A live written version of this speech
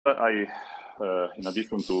In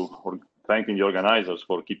addition to thanking the organizers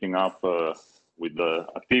for keeping up with the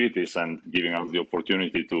activities and giving us the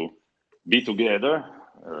opportunity to be together,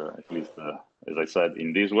 at least, as I said,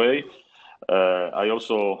 in this way, I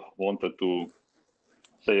also wanted to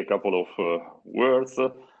say a couple of words,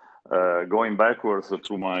 going backwards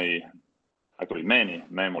through actually many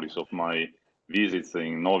memories of my visits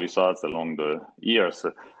in Novi Sad along the years.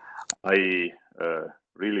 I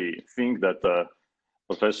really think that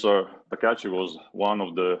Professor Takacci was one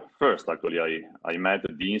of the first, actually, I met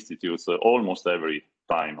at the institutes almost every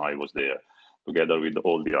time I was there, together with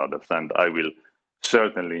all the others, and I will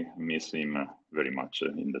certainly miss him very much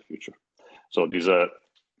in the future. So this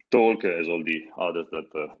talk, as all the others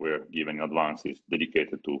that were given in advance, is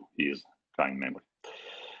dedicated to his kind memory.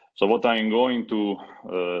 So what I'm going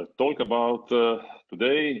to talk about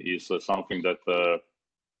today is something that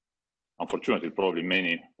unfortunately probably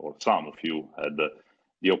many or some of you had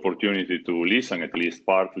the opportunity to listen, at least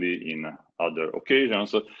partly, in other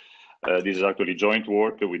occasions. This is actually joint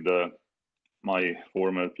work with my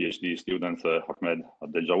former PhD student, Ahmed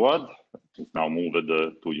Abdeljawad, who's now moved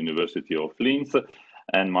to University of Linz,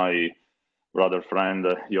 and my brother friend,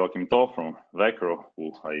 Joachim Toft from Vecro,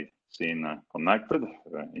 who I seen connected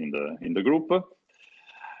in the group.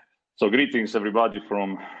 So greetings, everybody,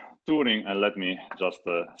 from Turin, and let me just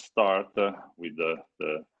start with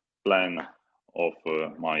the plan of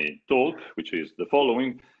my talk, which is the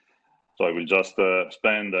following. So I will just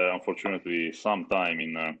spend, unfortunately, some time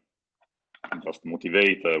in just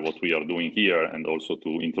motivate what we are doing here, and also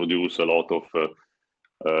to introduce a lot of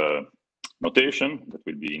notation that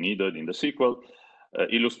will be needed in the sequel,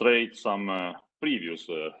 illustrate some previous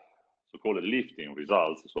so-called lifting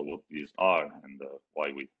results, so what these are and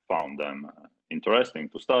why we found them interesting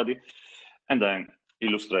to study, and then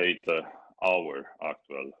illustrate our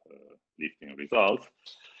actual lifting results,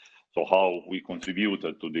 so how we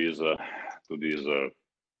contributed to this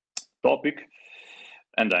topic,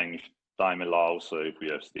 and then if time allows, if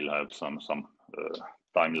we still have some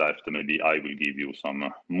time left, maybe I will give you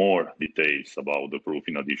some more details about the proof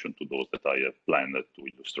in addition to those that I have planned to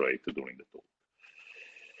illustrate during the talk.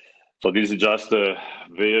 So this is just a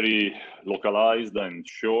very localized and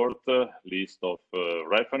short list of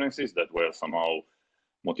references that were somehow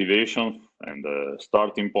motivation and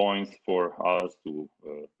starting points for us to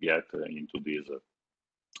get into this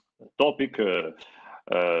topic.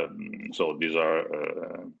 So these are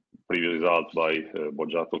previous results by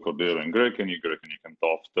Boggiato, Cordero, and Grekenik and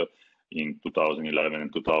Toft in 2011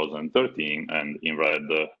 and 2013, and in red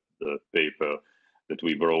the paper that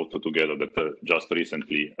we brought together that just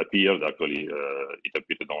recently appeared. Actually, it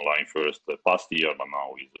appeared online first past year, but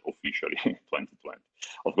now is officially 2020.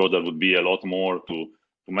 Of course, there would be a lot more to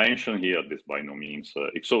mention here. This by no means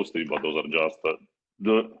exhaustive, but those are just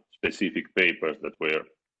the specific papers that were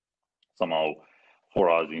somehow for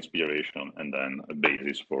us inspiration and then a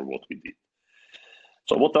basis for what we did.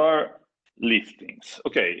 So what are liftings?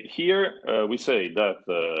 Okay, here we say that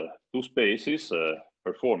two spaces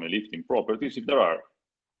perform a lifting properties if there are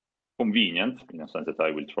convenient, in a sense that I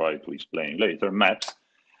will try to explain later, maps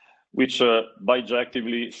which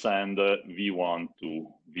bijectively send V1 to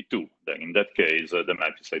V2. Then in that case, the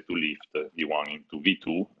map is said to lift V1 into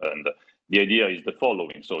V2, and the idea is the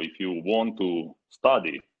following. So if you want to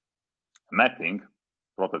study mapping,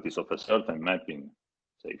 properties of a certain mapping,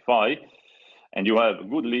 say phi, and you have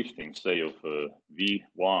good lifting, say of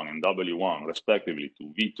V1 and W1 respectively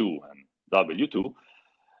to V2 and W2,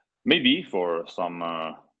 maybe for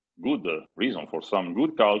some good reason, for some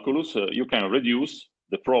good calculus, you can reduce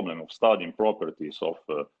the problem of studying properties of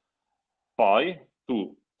phi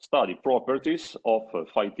to study properties of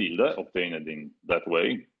phi tilde obtained in that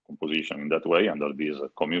way, composition in that way under this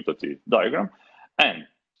commutative diagram. And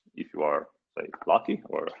if you are, say, lucky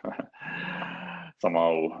or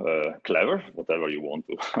somehow clever, whatever you want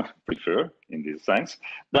to prefer in this sense,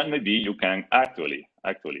 then maybe you can actually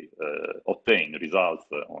obtain results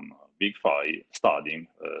on big phi studying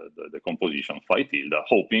the composition of phi tilde,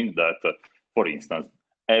 hoping that, for instance,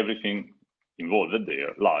 everything involved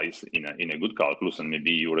there lies in a good calculus, and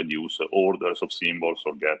maybe you reduce orders of symbols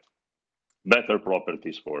or get better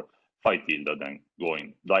properties for phi tilde than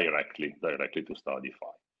going directly to study phi.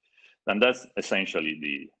 And that's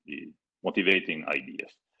essentially the motivating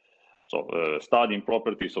ideas. So studying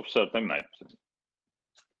properties of certain maps,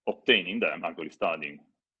 obtaining them, actually studying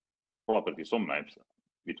properties of maps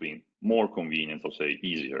between more convenient or say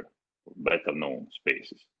easier, better known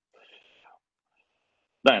spaces.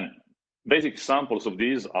 Then basic examples of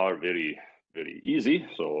these are very, very easy.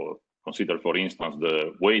 So consider, for instance,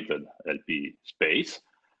 the weighted LP space.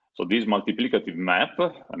 So this multiplicative map,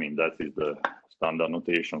 I mean, that is the standard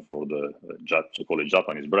notation for the so-called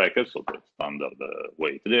Japanese bracket, so the standard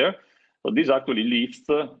weight there. So this actually lifts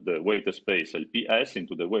the weighted space LPS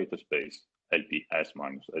into the weighted space LPS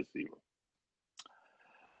minus S0.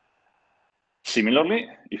 Similarly,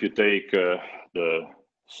 if you take the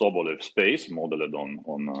Sobolev space modeled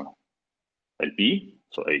on LP,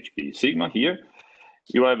 so HP sigma here,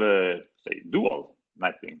 you have a say, dual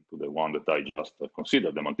mapping to the one that I just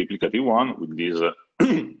considered, the multiplicative one with this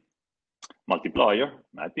multiplier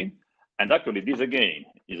mapping. And actually this again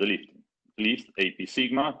is a lift. Lift AP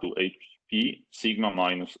sigma to HP sigma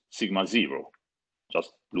minus sigma 0,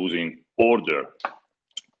 just losing order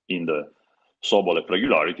in the Sobolev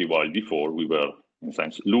regularity, while before we were, in a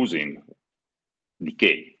sense, losing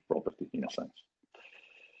decay property, in a sense.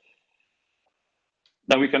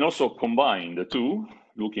 Then we can also combine the two,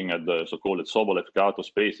 looking at the so-called Sobolev-Kato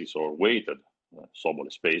spaces or weighted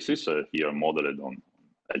Sobolev spaces, here modeled on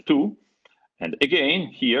L2. And again,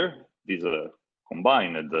 here, this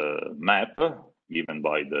combined map given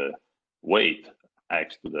by the weight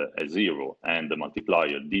x to the S0 and the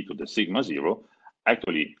multiplier d to the sigma 0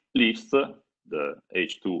 actually lifts the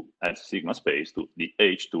H2 S sigma space to the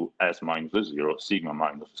H2 S minus 0 sigma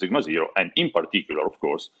minus sigma 0. And in particular, of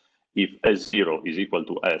course, if S0 is equal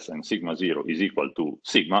to S and sigma 0 is equal to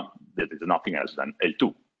sigma, that is nothing else than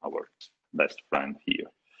L2, our best friend here.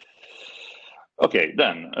 Okay,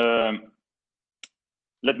 then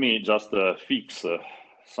let me just fix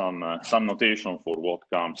some notation for what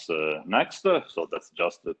comes next. So that's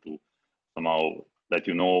just to somehow let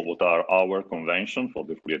you know what are our convention for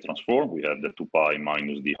the Fourier transform. We have the 2 pi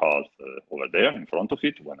minus the half over there in front of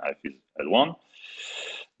it when f is L1.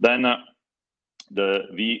 Then the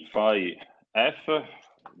V phi f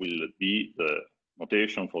will be the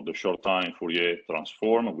notation for the short time Fourier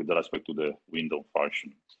transform with respect to the window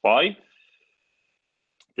function phi,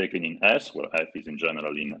 taken in S, where f is in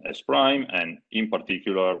general in S prime, and in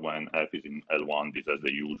particular when f is in L1, this has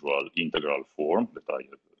the usual integral form that I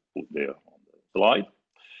have put there on the slide.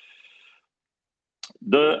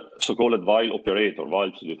 The so-called Weil operator,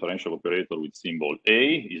 Weil pseudo-differential operator with symbol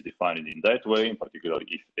A is defined in that way. In particular,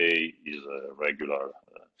 if A is a regular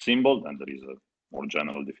symbol, then there is a more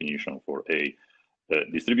general definition for A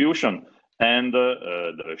distribution. And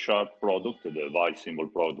the sharp product, the Weil symbol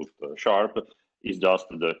product sharp, is just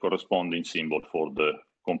the corresponding symbol for the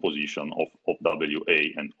composition of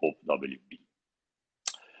OPWA and OPWB.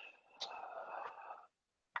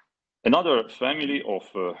 Another family of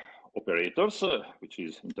operators, which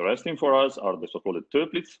is interesting for us, are the so-called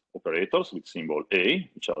Toeplitz operators with symbol A,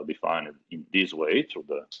 which are defined in this way through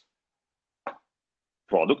the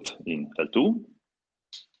product in L2,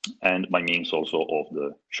 and by means also of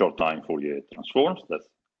the short time Fourier transforms. That's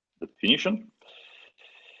the definition.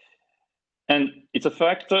 And it's a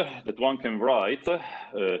fact that one can write a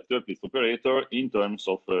Toeplitz operator in terms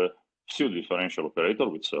of a pseudo-differential operator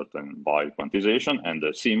with certain Weil quantization, and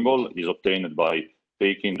the symbol is obtained by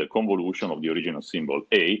taking the convolution of the original symbol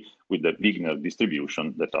A with the Wigner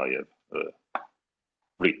distribution that I have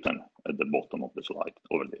written at the bottom of the slide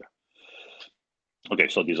over there. Okay,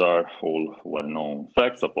 so these are all well-known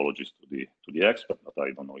facts. Apologies to the expert, but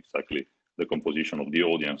I don't know exactly the composition of the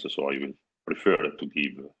audience, so I will prefer to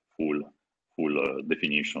give full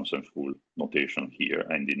definitions and full notation here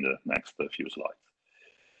and in the next few slides.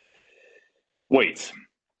 Weights.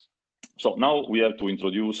 So now we have to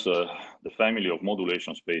introduce the family of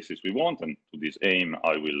modulation spaces we want, and to this aim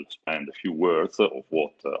I will spend a few words of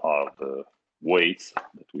what are the weights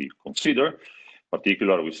that we consider.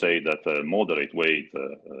 Particularly, we say that a moderate weight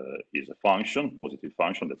is a function, positive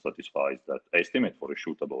function that satisfies that estimate for a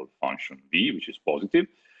shootable function V, which is positive.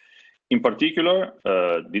 In particular,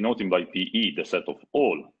 denoting by PE the set of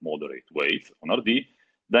all moderate weights on RD,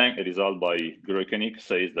 then a result by Grökenig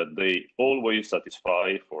says that they always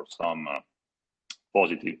satisfy for some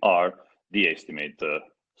positive R the estimate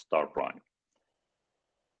star prime.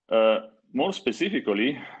 More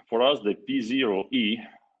specifically, for us, the P0E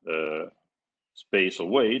space of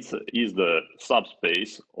weights is the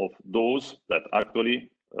subspace of those that actually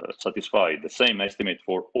satisfy the same estimate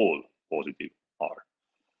for all positive R.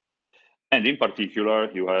 And in particular,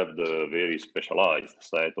 you have the very specialized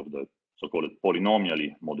set of the so-called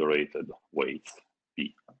polynomially moderated weights,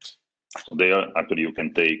 P. So there, actually, you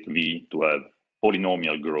can take V to have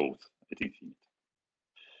polynomial growth at infinity.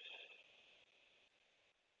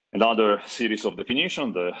 Another series of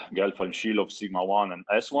definition, the Gelfand-Schill of sigma 1 and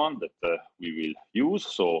S1 that we will use.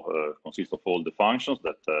 So consists of all the functions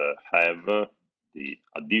that have the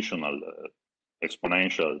additional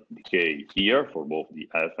exponential decay here for both the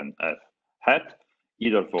F and F hat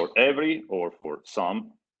either for every or for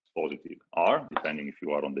some positive R, depending if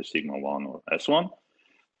you are on the sigma 1 or S1.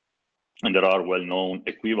 And there are well-known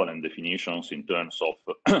equivalent definitions in terms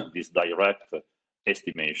of these direct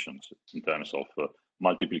estimations in terms of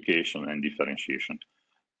multiplication and differentiation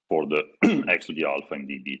for the x to the alpha and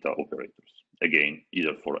d beta operators. Again,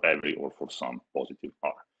 either for every or for some positive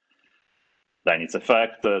R. Then it's a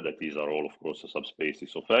fact that these are all, of course,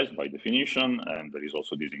 subspaces of S by definition, and there is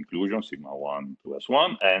also this inclusion, sigma 1 to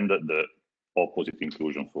S1, and the opposite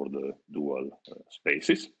inclusion for the dual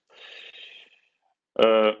spaces.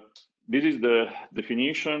 This is the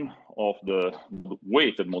definition of the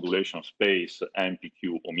weighted modulation space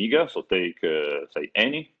MPQ omega. So take, say,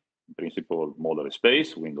 any principal modular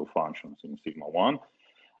space, window functions in sigma 1,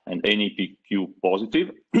 and any PQ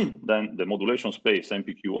positive. Then the modulation space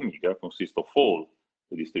MPQ omega consists of all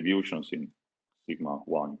the distributions in sigma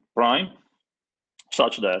 1 prime,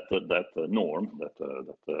 such that that norm,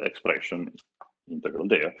 that expression integral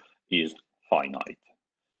there, is finite.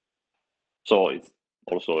 So it's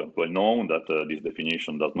also well known that this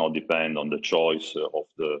definition does not depend on the choice of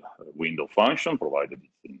the window function, provided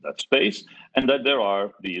it's in that space, and that there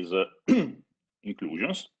are these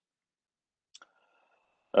inclusions.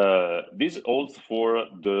 This holds for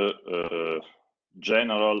the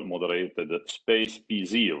general moderated space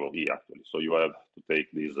P0 here, actually. So you have to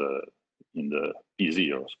take this in the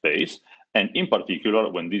P0 space. And in particular,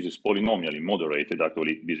 when this is polynomially moderated,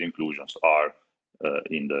 actually, these inclusions are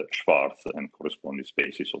in the Schwarz and corresponding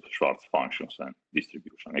spaces of Schwarz functions and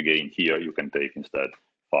distribution. Again, here you can take instead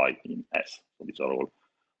phi in S. So these are all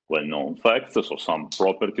well-known facts. So some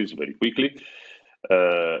properties very quickly.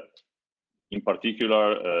 In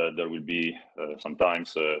particular, there will be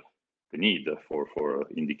sometimes the need for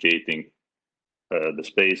indicating the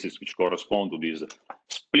spaces which correspond to this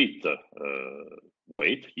split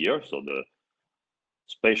weight here. So the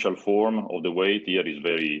spatial form of the weight here is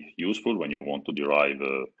very useful when you want to derive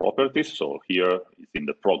properties. So here it's in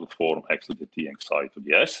the product form x to the t and psi to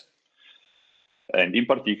the s. And in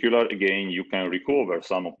particular, again, you can recover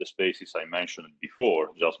some of the spaces I mentioned before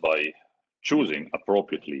just by choosing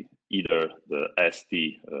appropriately either the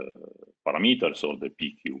ST parameters or the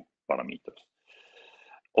PQ parameters.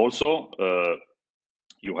 Also,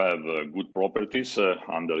 you have good properties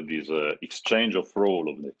under this exchange of role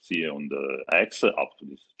of, let's see, on the x up to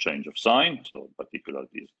this change of sign. So in particular,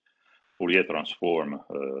 this Fourier transform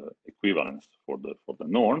equivalence for the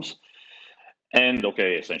norms. And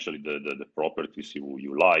okay, essentially the properties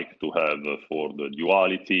you like to have for the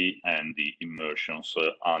duality and the immersions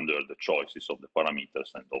under the choices of the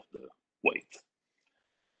parameters and of the weight.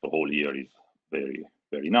 The whole here is very,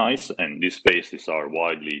 very nice. And these spaces are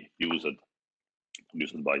widely used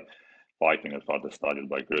by Whiting and further studied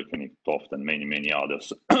by Grökenig, Toft, and many, many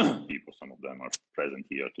others people. Some of them are present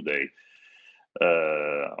here today.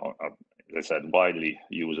 As I said, widely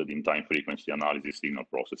used in time frequency analysis, signal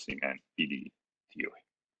processing, and PD theory.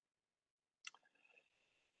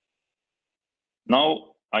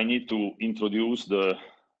 Now I need to introduce the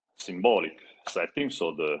symbolic setting,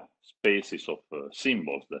 so the spaces of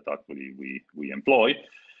symbols that actually we employ.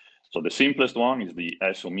 So the simplest one is the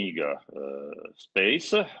S omega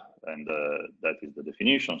space, and that is the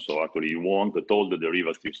definition. So actually you want that all the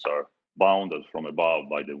derivatives are bounded from above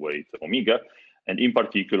by the weight omega, and in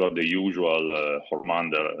particular the usual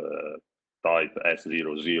Hormander type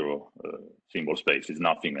S00 symbol space is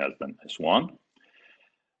nothing else than S1.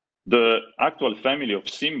 The actual family of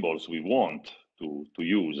symbols we want to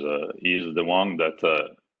use is the one that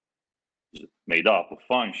is made up of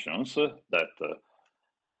functions that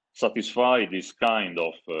satisfy this kind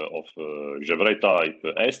of Gevrey type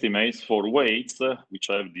estimates for weights which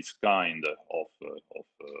have this kind of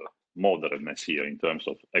moderateness here in terms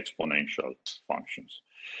of exponential functions.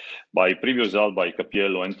 By previous result by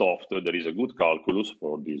Cappiello and Toft, there is a good calculus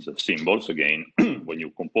for these symbols. Again, when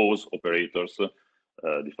you compose operators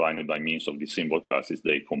defined by means of these symbol classes,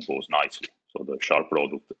 they compose nicely. So the sharp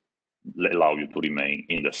product allow you to remain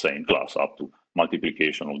in the same class up to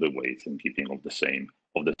multiplication of the weights and keeping of the same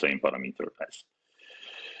parameter S.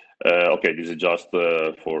 Okay, this is just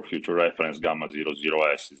for future reference. Gamma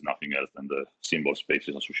 00S is nothing else than the symbol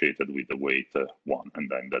spaces associated with the weight 1, and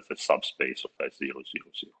then that's a subspace of S000.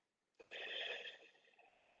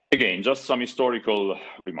 Again, just some historical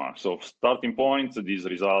remarks. So starting point, this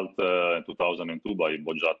result in 2002 by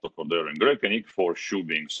Boggiatto, Cordero, and Grökenig for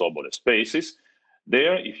Schubing-Sobolev spaces.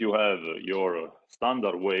 There, if you have your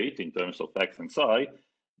standard weight in terms of x and psi,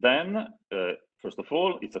 then first of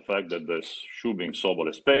all, it's a fact that the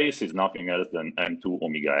Schubing-Sobolev space is nothing else than M2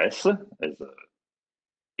 omega S as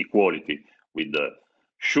equality with the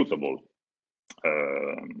shootable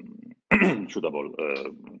suitable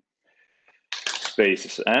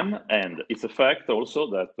spaces M, and it's a fact also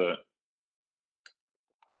that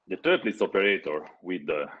the Toeplitz operator with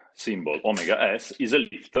the symbol omega s is a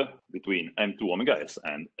lift between M2 omega s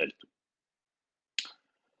and L2.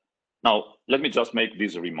 Now, let me just make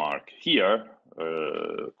this remark here,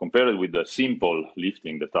 compared with the simple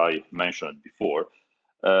lifting that I mentioned before.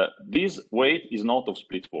 This weight is not of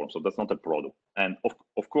split form, so that's not a product. And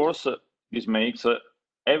of course, this makes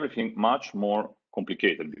everything much more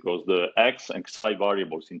complicated because the x and xi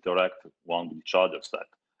variables interact one with each other set.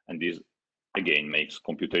 And this, again, makes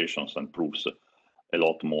computations and proofs a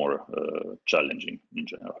lot more challenging in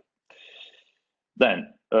general.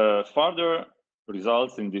 Then, further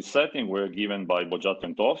results in this setting were given by Boggiato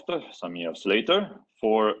and Toft some years later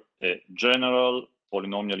for a general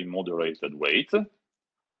polynomially moderated weight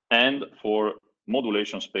and for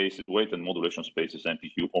modulation spaces weight and modulation spaces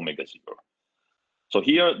MPQ omega 0. So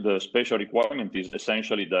here the special requirement is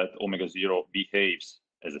essentially that omega 0 behaves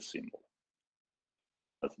as a symbol.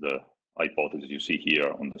 That's the hypothesis you see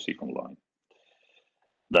here on the second line.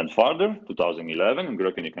 Then further, 2011,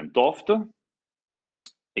 Grökenik and Toft,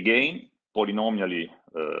 again, polynomially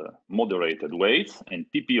moderated weights, and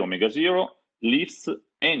TP omega 0 lifts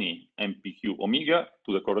any MPQ omega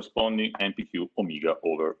to the corresponding MPQ omega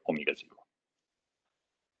over omega 0.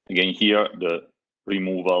 Again, here the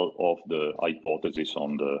removal of the hypothesis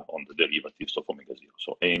on the derivatives of omega 0.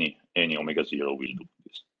 So any omega 0 will do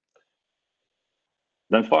this.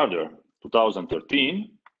 Then further,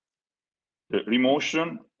 2013, the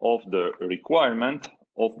remotion of the requirement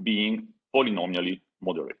of being polynomially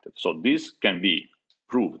moderated. So this can be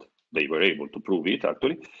proved. They were able to prove it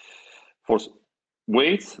actually for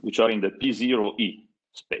weights which are in the P0E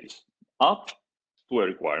space up to a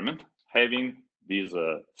requirement having this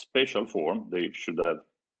special form. They should have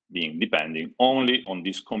been depending only on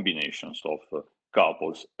these combinations of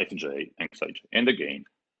couples Fj and Xij, and again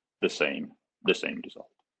the same result.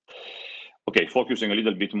 Okay, focusing a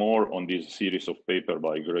little bit more on this series of paper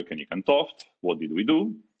by Grökenik and Toft, what did we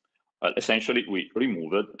do? Essentially, we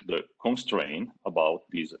removed the constraint about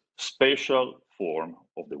this special form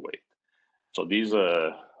of the weight. So this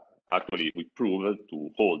actually we proved to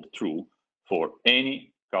hold true for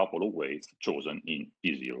any couple of weights chosen in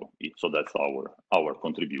P0E. So that's our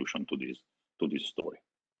contribution to this story.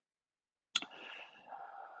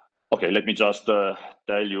 Okay, let me just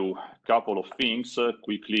tell you a couple of things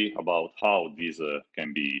quickly about how this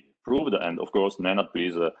can be proved. And of course, Nena,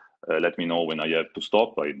 please let me know when I have to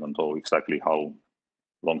stop. I don't know exactly how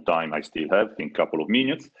long time I still have, I think a couple of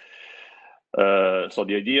minutes. So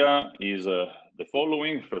the idea is the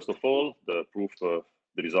following. First of all, the proof, the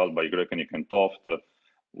result by Grökenik and Toft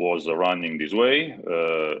was running this way.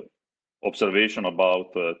 Observation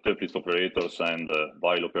about Toeplitz operators and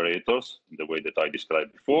Weil operators in the way that I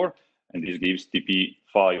described before. And this gives TP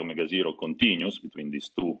phi omega 0 continuous between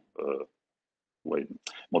these two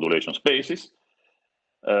modulation spaces.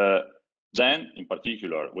 Then, in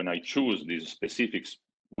particular, when I choose this specific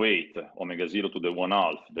weight, omega 0 to the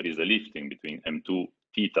 1/2, there is a lifting between M2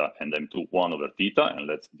 theta and M2 1 over theta, and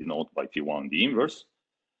let's denote by T1 the inverse.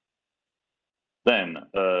 Then,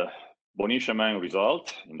 Bonichemin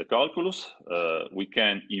result in the calculus, we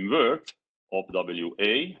can invert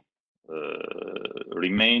OpWA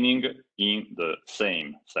remaining in the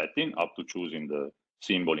same setting up to choosing the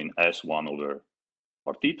symbol in S1 over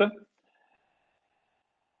r theta.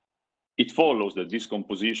 It follows that this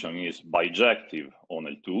composition is bijective on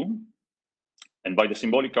L2, and by the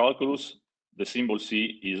symbolic calculus, the symbol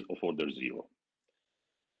C is of order 0.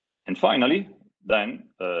 And finally, then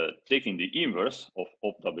taking the inverse of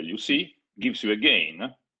OpWC gives you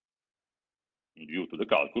again, due to the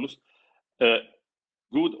calculus, a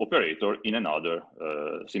good operator in another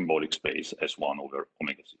symbolic space S1 over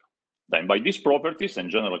omega 0. Then by these properties and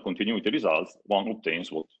general continuity results, one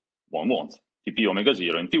obtains what one wants. TP omega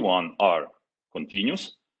 0 and T1 are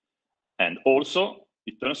continuous, and also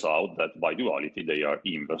it turns out that by duality they are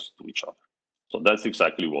inverse to each other. So that's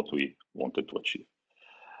exactly what we wanted to achieve.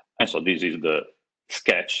 And so this is the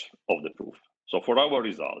sketch of the proof. So for our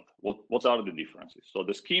result, what are the differences? So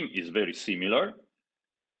the scheme is very similar.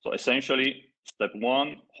 So essentially, step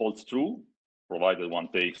 1 holds true, provided one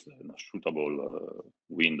takes the suitable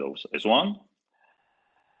windows as one,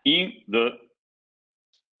 in the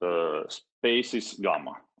spaces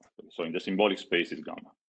gamma. So in the symbolic spaces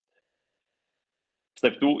gamma.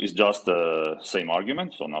 Step 2 is just the same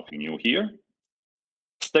argument, so nothing new here.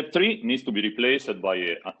 Step 3 needs to be replaced by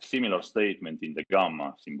a similar statement in the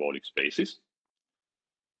gamma symbolic spaces,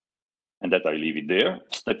 and that I leave it there.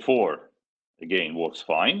 Step 4, again, works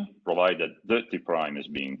fine, provided the T prime is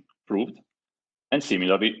being proved. And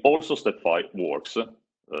similarly, also step 5 works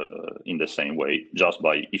in the same way, just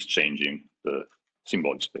by exchanging the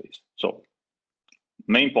symbolic space. So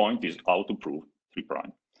main point is how to prove 3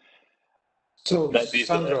 prime. So that is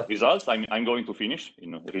Sandro, the results. I'm going to finish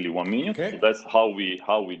in really 1 minute. Okay. So that's how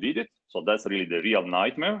we did it. So that's really the real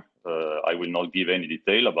nightmare. I will not give any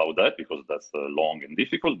detail about that because that's long and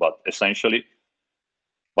difficult, but essentially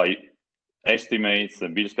by estimates,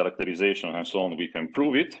 Bill's characterization and so on, we can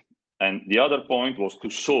prove it. And the other point was to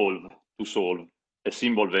solve a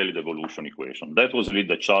symbol valid evolution equation. That was really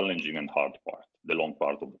the challenging and hard part, the long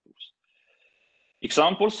part of the course.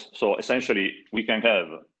 Examples. So essentially we can have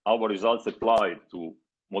our results applied to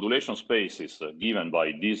modulation spaces given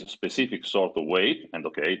by this specific sort of weight. And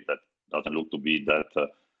okay, that doesn't look to be that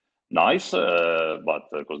nice, but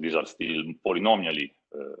because these are still polynomially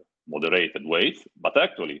moderated weights. But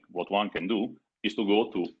actually what one can do is to go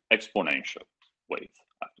to exponential weights.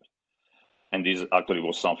 And this actually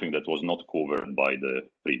was something that was not covered by the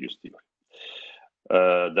previous theory.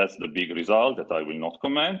 That's the big result that I will not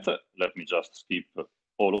comment. Let me just skip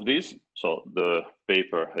all of this. So the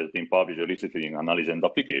paper has been published recently in Analysis and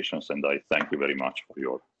Applications, and I thank you very much for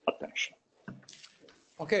your attention.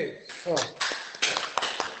 Okay, so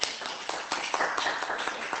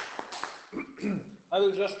I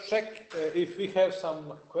will just check if we have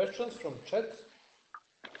some questions from chat.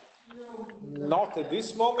 Not at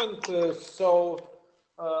this moment.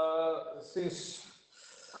 Since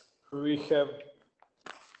we have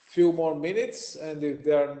few more minutes, and if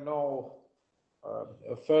there are no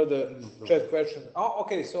further chat questions. Oh,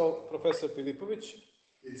 okay. So, Professor Filipović.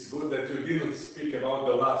 It's good that you didn't speak about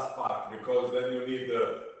the last part, because then you need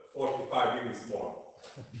 45 minutes more.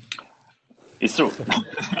 It's true.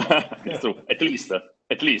 It's true.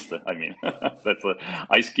 At least, I mean, that's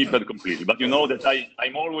I skipped it completely. But you know that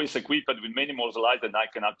I'm always equipped with many more slides than I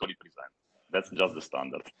can actually present. That's just the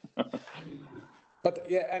standard. But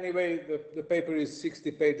yeah, anyway, the paper is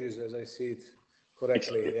 60 pages, as I see it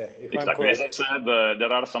correctly. Exactly. Yeah, if Exactly. I'm correct. As I said,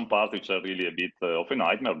 there are some parts which are really a bit of a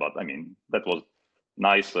nightmare, but I mean, that was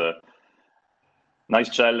nice, nice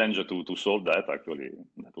challenge to solve that. Actually,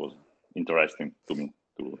 that was interesting to me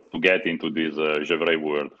to get into this Gevrey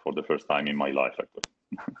world for the first time in my life. Actually.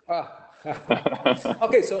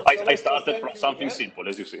 Okay, so I started from something simple,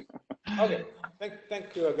 as you see. Okay,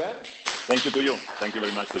 thank you again. Thank you to you. Thank you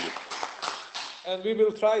very much to you. And we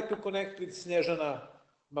will try to connect with Snezhana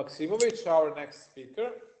Maksimović, our next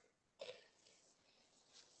speaker.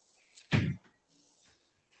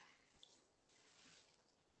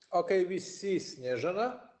 Okay, we see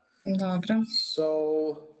Snezhana. Dobro.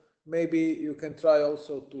 So maybe you can try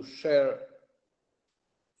also to share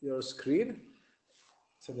your screen.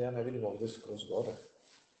 Sad ja ne vidim ovdje skroz gore.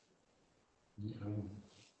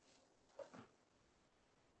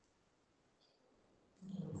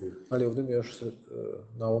 Ali ovdje mi još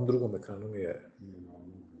na ovom drugom ekranu mi je...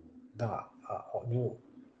 Da, a nju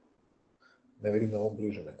ne vidim na ovom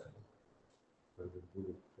bližem ekranu.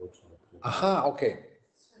 Aha, okay.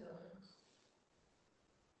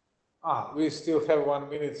 We still have 1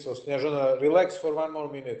 minute, so Snezhana, relax for 1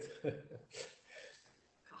 more minute.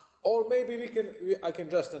 Or maybe I can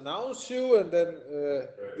just announce you, and then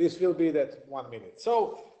this will be that 1 minute.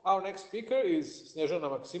 So our next speaker is Snezhana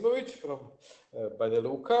Maksimović from Banja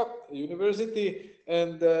Luka University,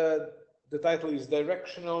 and the title is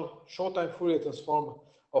Directional Short-Time Fourier Transform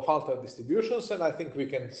of Ultradistributions, and I think we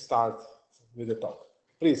can start with the talk.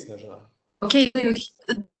 Please, Snezhana. Okay, do you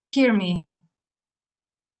hear me?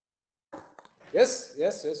 Yes,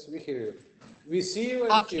 we hear you. We see you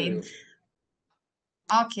and hear you.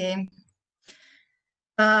 Okay.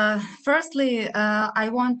 Firstly, I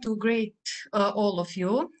want to greet all of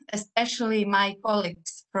you, especially my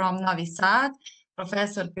colleagues from Novi Sad,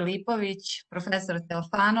 Professor Filipović, Professor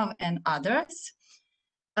Telfanov, and others.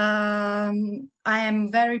 I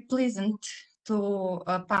am very pleased to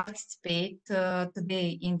participate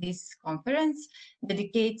today in this conference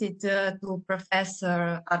dedicated to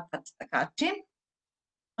Professor Arpad Takaci.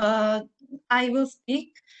 I will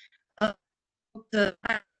speak about the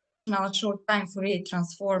short-time Fourier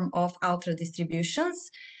transform of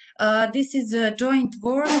ultradistributions. This is a joint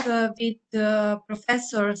work with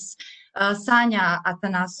Professors Sanja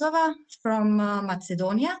Atanasova from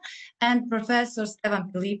Macedonia and Professor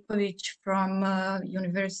Stevan Filipović from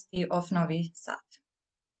University of Novi Sad.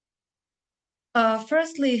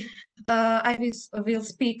 Firstly, I will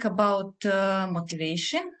speak about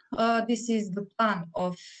motivation. This is the plan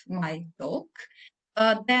of my talk.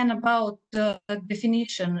 Then about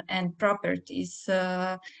definition and properties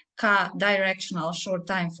k-directional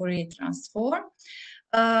short-time Fourier transform.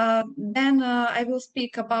 Then I will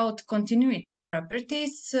speak about continuity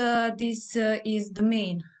properties. This is the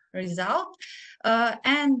main result.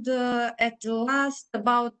 And at last,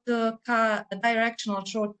 about k-directional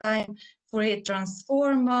short-time Fourier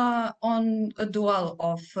transform on a dual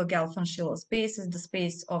of Gelfand-Schiller spaces, the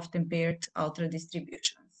space of tempered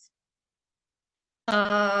ultradistributions.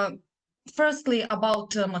 Firstly,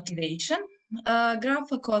 about motivation.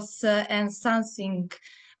 Grafakos and Sansing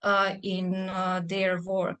in their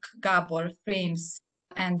work, Gabor frames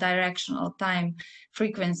and directional time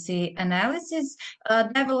frequency analysis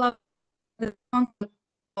developed the concept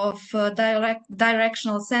of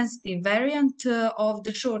directional sensitive variant of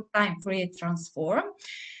the short time Fourier transform.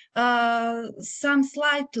 Some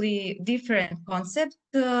slightly different concepts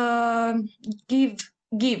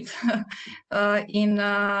give in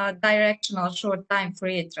directional short time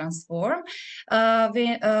Fourier transform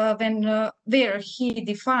where he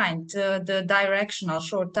defined the directional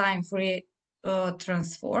short time Fourier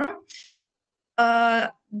transform.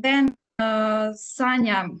 Then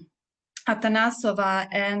Sanya Atanasova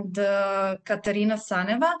and Katarina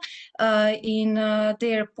Saneva in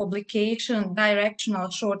their publication Directional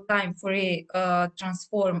Short Time Fourier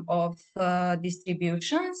Transform of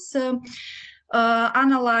Distributions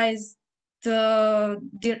analyzed the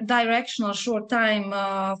directional short time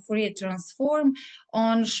Fourier transform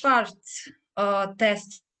on Schwarz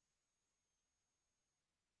test.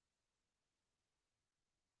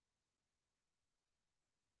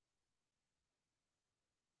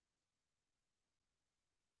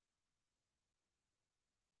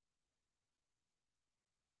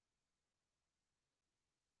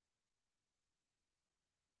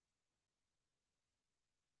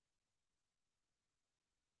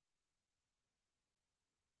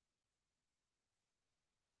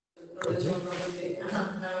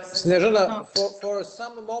 Snezhana, for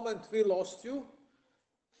some moment we lost you.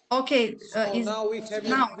 Okay. So now we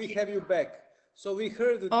have you back. So we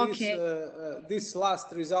heard okay. this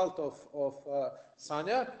last result of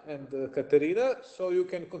Sanya and Katerina. So you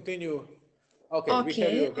can continue. Okay, we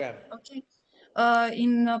have you again. Okay.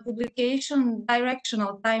 In publication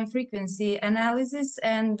Directional Time Frequency Analysis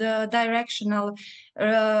and Directional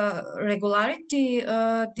Regularity.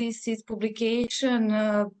 This is publication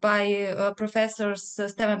by Professors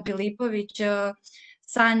Stevan Pilipović,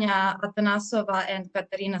 Sanya Atanasova and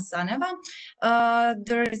Katarina Saneva.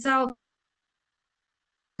 The results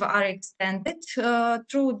are extended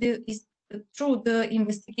through the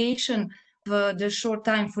investigation of the short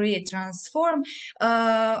time Fourier transform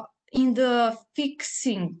in the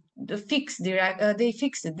fixed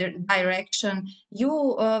direction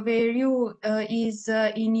U, where U is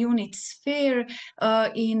in unit sphere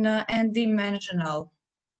in n-dimensional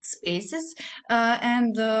spaces,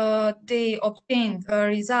 and they obtained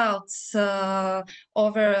results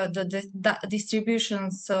over the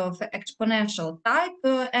distributions of exponential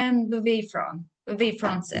type and the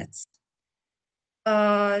wavefront sets.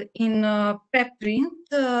 In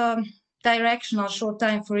preprint, directional short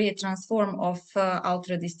time Fourier transform of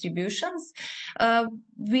ultradistributions,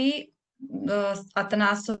 we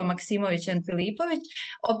Atanasova, Maksimović, and Pilipović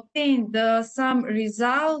obtained some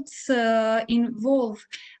results involve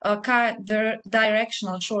the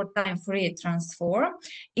directional short time Fourier transform.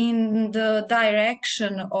 In the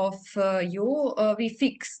direction of U, we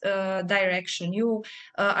fix direction U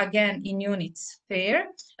again in unit sphere.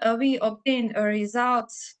 We obtained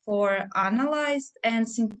results for analyzed and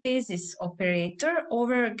synthesis operator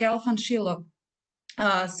over Gelfand-Schiller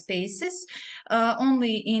spaces,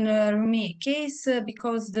 only in Rumey case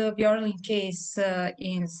because the Bjorlin case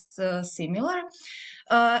is similar.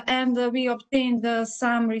 And we obtained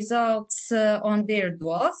some results on their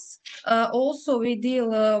duals. Also, we deal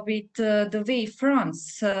with the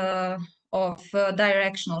wavefronts of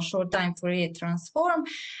directional short time Fourier transform,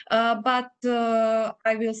 but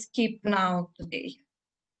I will skip now today.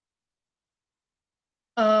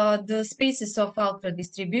 The spaces of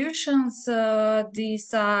ultradistributions,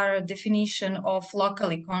 these are definition of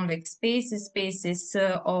locally convex spaces, spaces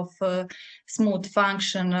of smooth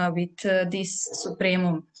function with this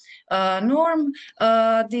supremum norm.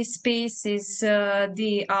 This space is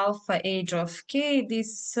the alpha age of K.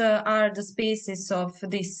 These are the spaces of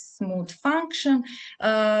this smooth function,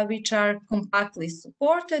 which are compactly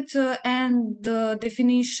supported, and the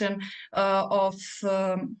definition of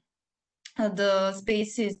the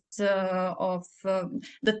spaces of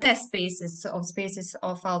the test spaces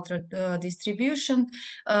of ultra distribution,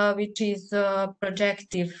 which is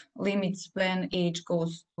projective limits when h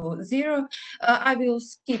goes to 0. I will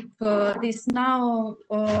skip this now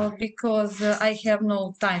because I have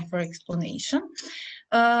no time for explanation.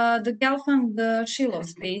 The Gelfand-Shilov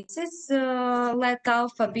spaces, let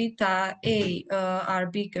alpha, beta, a are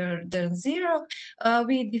bigger than 0.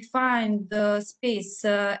 We define the space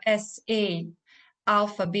SA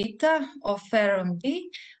alpha beta of Ferron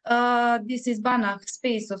D. This is Banach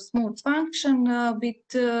space of smooth function with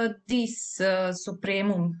this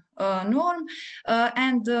supremum norm,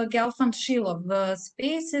 and the Gelfand-Shilov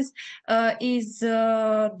spaces is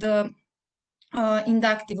the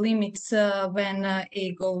inductive limits when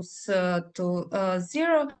a goes to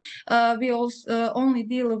 0. We also only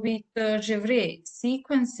deal with Gevrey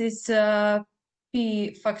sequences,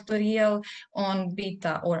 p factorial on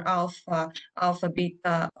beta or alpha,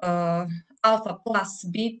 beta, alpha plus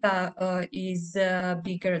beta is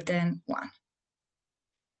bigger than 1.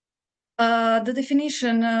 The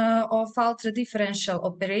definition of ultra-differential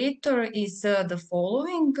operator is the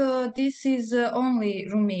following. This is only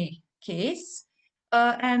Rumey case,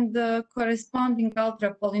 and the corresponding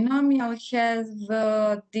ultra polynomial has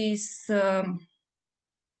this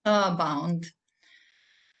bound.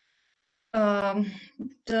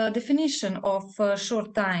 The definition of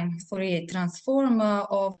short time Fourier transform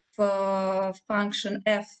of function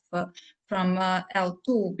f from L2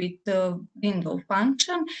 with the window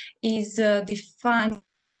function is defined.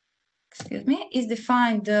 Is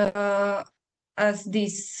defined as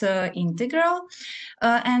this integral,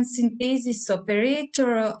 and synthesis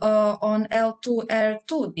operator on L2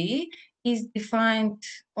 R2D is defined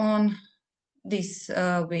on this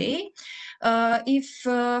way. If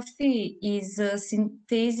phi is a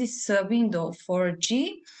synthesis window for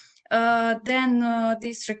G, then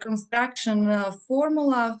this reconstruction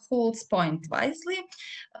formula holds pointwisely.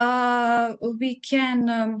 We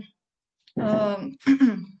can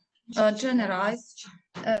generalize.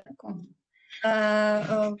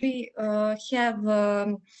 We have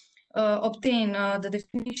obtained the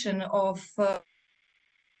definition of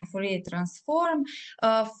Fourier transform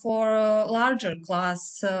for a larger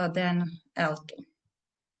class than L2.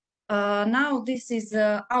 Now this is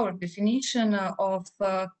our definition of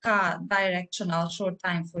k-directional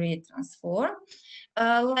short-time Fourier transform.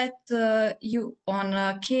 Let U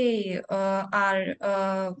on K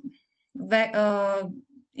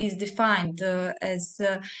is defined as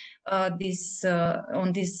this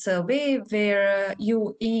on this way, where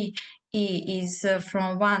U, E is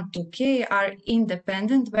from 1 to K are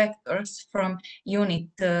independent vectors from unit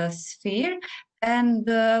sphere, and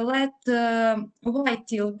let Y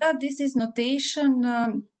tilde, this is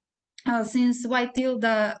notation since Y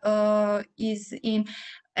tilde is in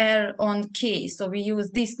R on K, so we use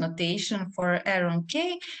this notation for R on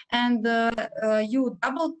K, and U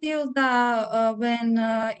double tilde when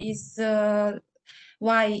is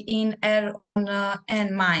Y in R on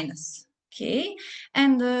N minus K,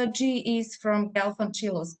 and G is from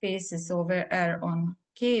Gelfand-Shilov spaces over R on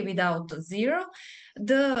K without 0.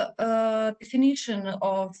 The definition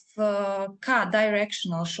of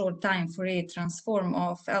k-directional short-time Fourier transform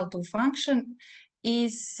of L2 function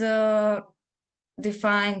is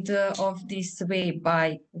defined of this way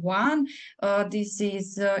by 1. This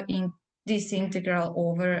is in this integral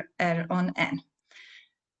over R on N.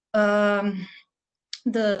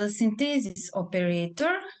 The synthesis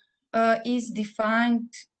operator is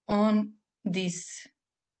defined on this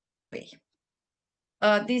way.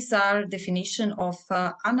 These are definition of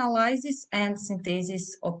analysis and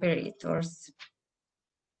synthesis operators.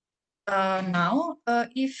 Now,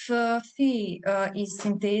 if phi is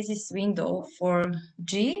synthesis window for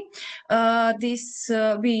G, this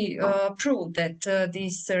we prove that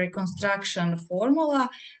this reconstruction formula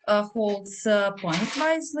holds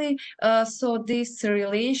pointwisely. So this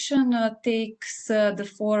relation takes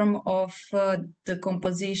the form of the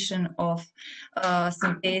composition of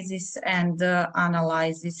synthesis and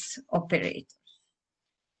analysis operator.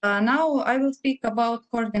 Now I will speak about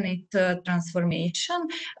coordinate transformation.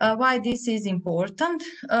 Why this is important?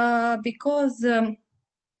 Because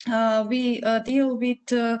we deal with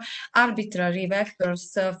arbitrary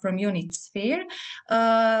vectors from unit sphere.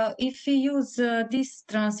 If we use this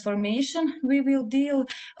transformation, we will deal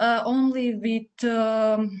only with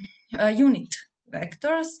unit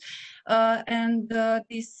vectors, and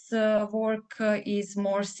this work is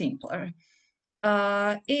more simpler.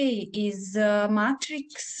 A is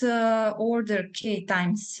matrix order K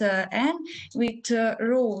times n with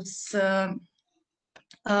rows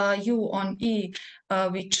U on E,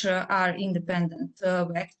 which are independent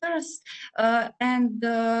vectors, and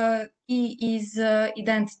E is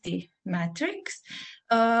identity matrix.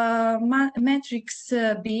 Matrix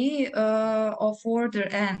B of order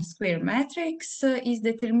n square matrix is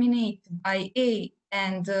determined by A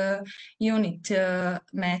and unit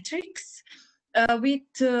matrix, with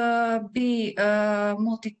B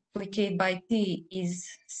multiplied by T is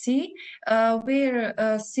C, where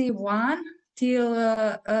C1 till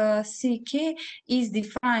CK is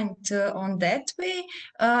defined on that way,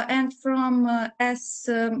 and from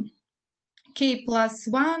K plus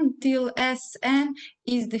 1 till Sn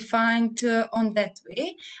is defined on that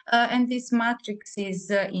way, and this matrix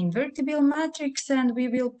is invertible matrix, and we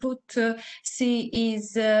will put C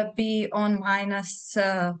is B on minus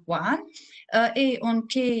 1. A on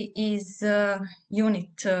K is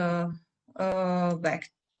unit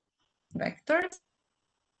vectors.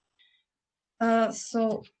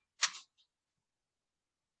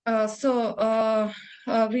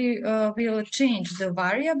 We will change the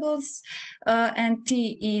variables, and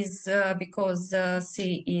T is, because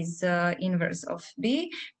C is inverse of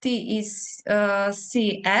B, T is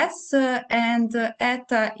CS, and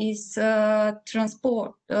eta is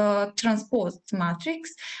transposed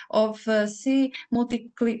matrix of C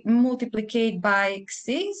multiplied by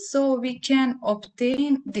C, so we can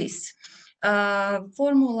obtain this.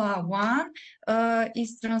 Formula 1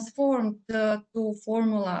 is transformed to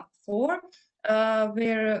Formula 4,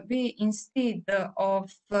 where we, instead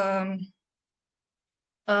of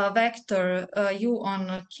vector U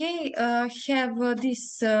on K, have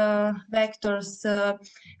these vectors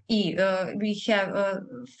E. We have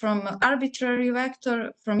from arbitrary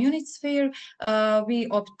vector, from unit sphere, we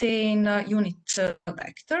obtain unit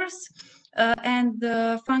vectors. And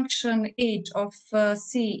the function h of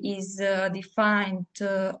C is defined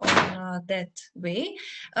on that way,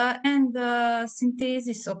 and the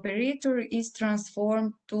synthesis operator is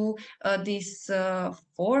transformed to this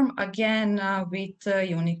form, again with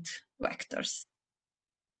unit vectors.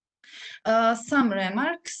 Some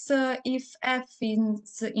remarks: if f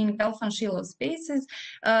is in Gelfand-Schilov spaces,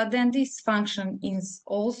 then this function is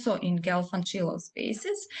also in Gelfand-Schilov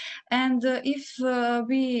spaces, and if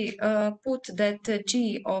we put that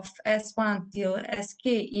g of S1 till Sk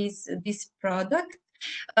is this product,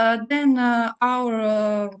 then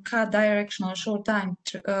our k-directional short-time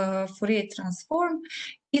Fourier transform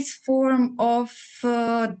is form of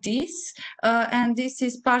this, and this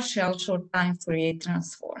is partial short-time Fourier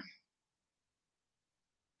transform.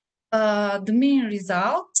 The main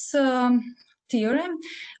results theorem.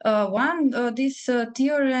 This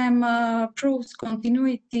theorem proves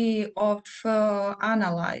continuity of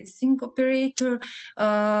analyzing operator,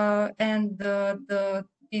 and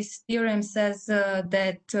this theorem says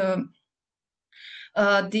that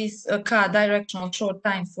this k-directional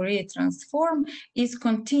short-time Fourier transform is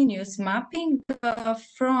continuous mapping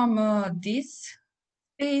from these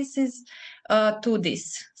spaces to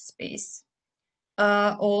this space.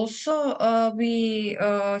 Also, we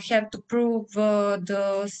have to prove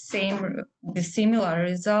the similar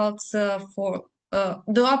results for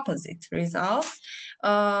the opposite results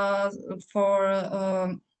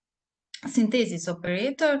for synthesis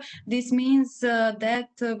operator. This means that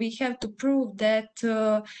we have to prove that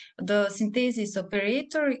the synthesis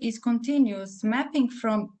operator is continuous mapping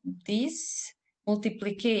from this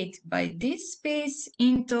multiplied by this space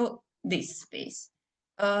into this space.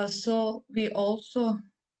 So we also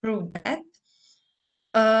prove that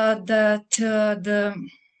the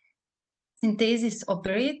synthesis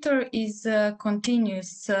operator is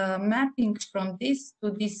continuous mapping from this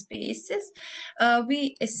to these spaces.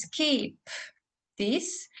 We escape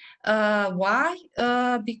this. Why?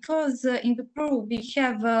 Because in the proof we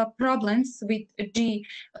have problems with G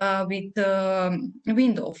with the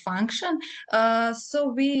window function. So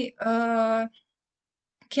we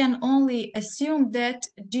can only assume that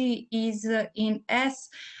G is in S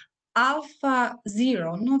alpha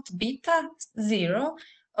 0, not beta 0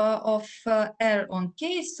 of R on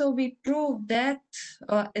K. So we prove that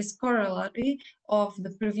as corollary of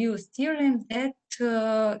the previous theorem that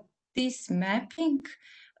this mapping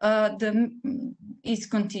is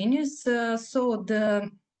continuous. So the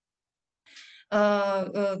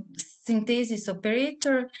synthesis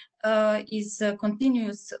operator is a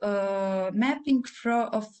continuous mapping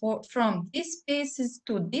from these spaces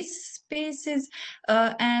to these spaces,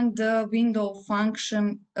 and the window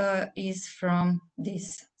function is from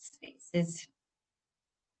these spaces.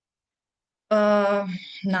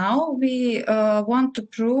 now we want to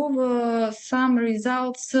prove some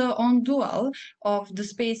results on dual of the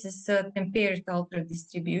space's tempered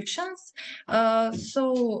ultradistributions.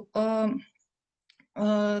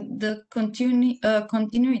 The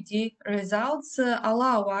continuity results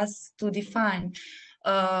allow us to define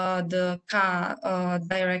the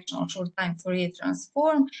directional short-time Fourier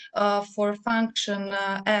transform for function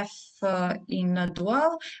f in a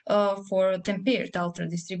dual for tempered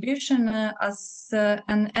ultradistribution as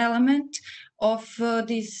an element of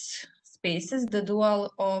these spaces, the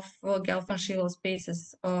dual of Gelfand-Schillo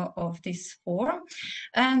spaces of this form,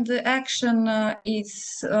 and the action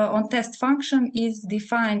is on test function is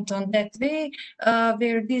defined on that way,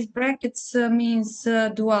 where these brackets means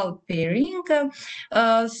dual pairing.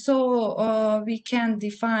 So we can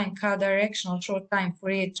define directional short-time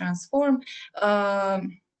Fourier transform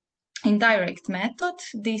in direct method.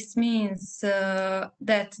 This means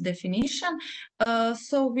that definition.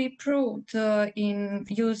 So we proved in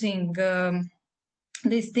using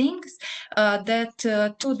these things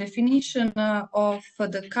that two definition of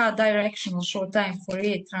the directional short-time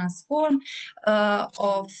Fourier transform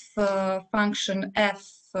of function f,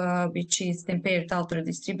 which is tempered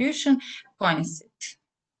ultradistribution, coincide.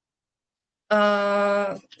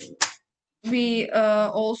 We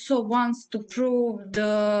also want to prove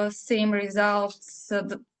the same results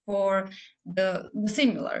for the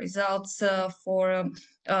similar results for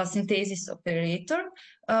synthesis operator.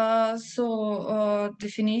 So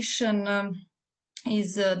definition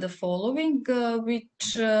is the following,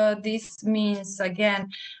 which this means again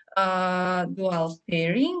dual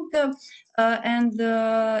pairing, and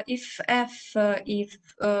if f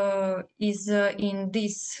is in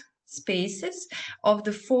these spaces of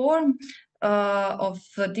the form of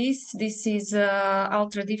this is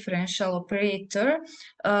ultra-differential operator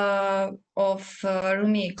of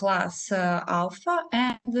Rumé class alpha,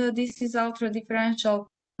 and this is ultra-differential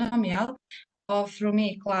polynomial of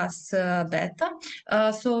Rumé class beta.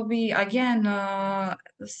 So we again,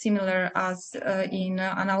 similar as in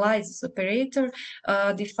analysis operator,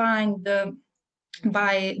 defined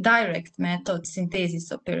by direct method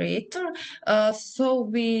synthesis operator. So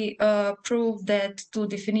we prove that two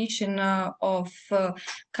definition of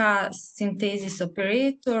K synthesis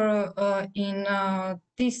operator in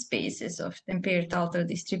these spaces of tempered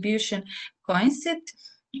ultradistribution coincide.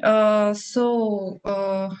 So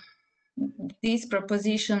this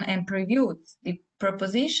proposition and preview the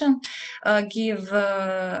proposition give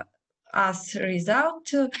as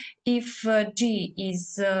result, if G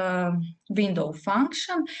is window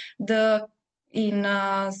function, in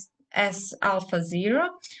S alpha 0,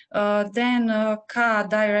 then K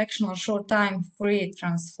directional short-time Fourier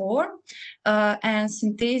transform and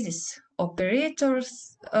synthesis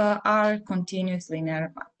operators are continuous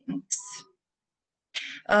linear mappings.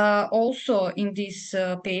 Also in this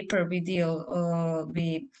paper we deal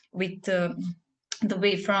with the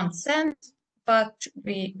wavefront sense, but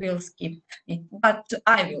we will skip it. But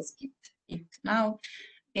I will skip it now.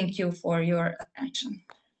 Thank you for your attention.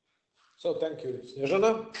 So thank you,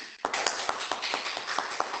 Snezhana.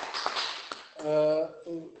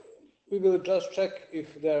 We will just check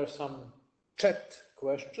if there are some chat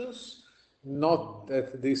questions. Not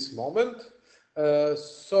at this moment.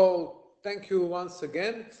 So thank you once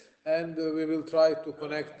again, and we will try to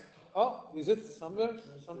connect. Oh, is it somewhere?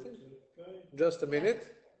 Something? Just a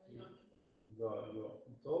minute.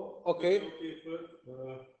 Okay.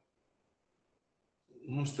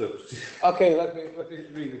 Okay, let me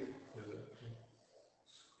read it.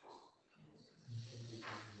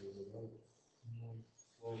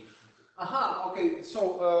 Aha, okay,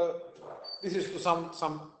 so this is to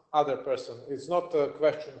some other person. It's not a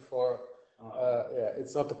question for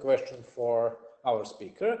it's not a question for our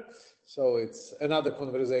speaker. So it's another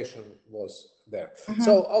conversation was there.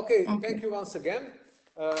 So okay, thank you once again.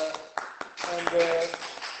 And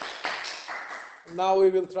now we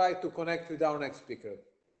will try to connect with our next speaker.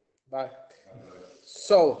 Bye.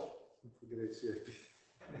 So,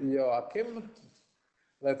 Joachim,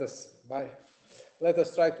 let us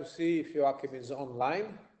try to see if Joachim is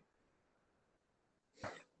online.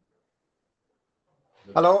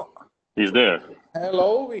 Hello. He's there.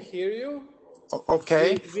 Hello, we hear you.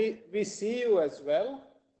 Okay. We see you as well.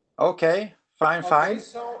 Okay, fine, Okay, fine.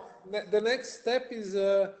 so the next step is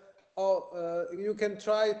you can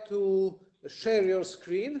try to share your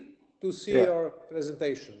screen to see your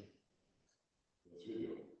presentation.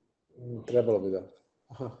 Trebalo bi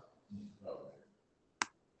da.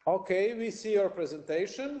 Okay, we see your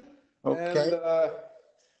presentation. Okay. And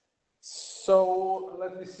so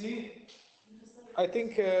let me see. I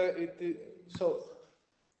think so.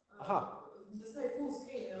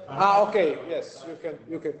 Ah, okay. Yes, you can.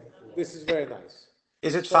 You can. This is very nice.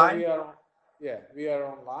 Is it So fine? we are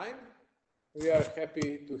online. We are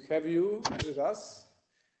happy to have you with us.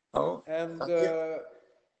 Oh, And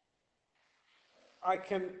I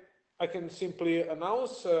can simply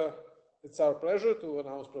announce. It's our pleasure to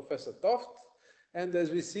announce Professor Toft. And as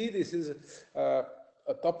we see, this is a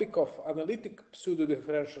topic of analytic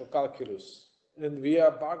pseudo-differential calculus, and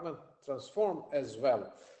via Bargmann transform as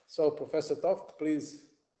well. So, Professor Toft, please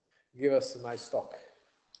give us a nice talk.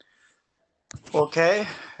 okay.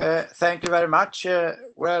 Thank you very much.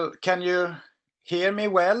 Well, can you hear me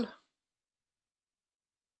well?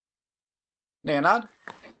 Leonard?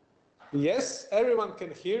 Yes, everyone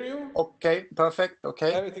can hear you. Okay, perfect.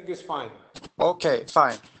 Okay. Everything is fine. Okay,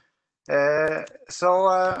 fine.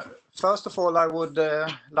 First of all, I would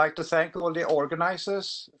like to thank all the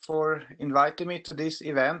organizers for inviting me to this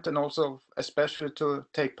event, and also especially to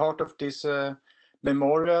take part of this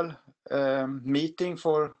memorial meeting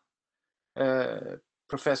for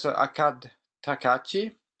Professor Akad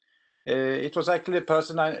Takachi. It was actually a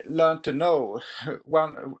person I learned to know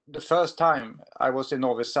the first time I was in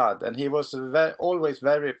Novi Sad, and he was always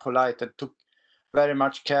very polite and took very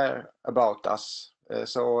much care about us.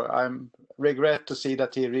 So I'm regret to see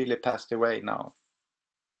that he really passed away now.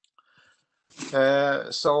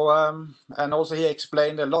 And also he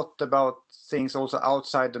explained a lot about things also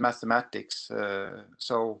outside the mathematics.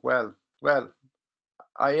 Well,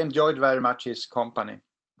 I enjoyed very much his company.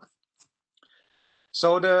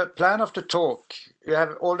 So the plan of the talk, you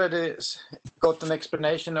have already got an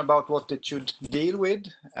explanation about what it should deal with.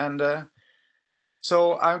 And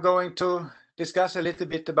so I'm going to discuss a little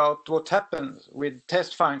bit about what happens with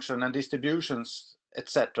test function and distributions,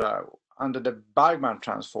 etc., under the Bargmann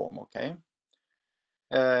transform, okay?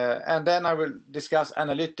 And then I will discuss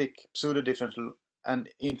analytic, pseudo-differential, and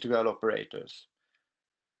integral operators.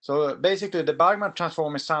 So basically, the Bargmann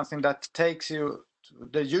transform is something that takes you to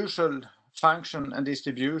the usual function and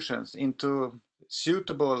distributions into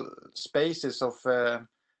suitable spaces of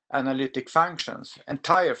analytic functions,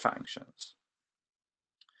 entire functions.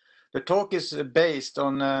 The talk is based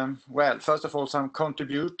on, well, first of all, some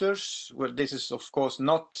contributors. Well, this is, of course,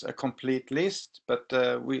 not a complete list, but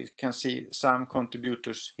we can see some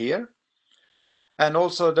contributors here. And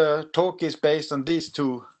also the talk is based on these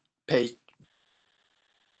two pages.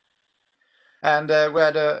 And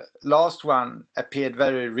where the last one appeared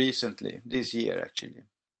very recently, this year, actually.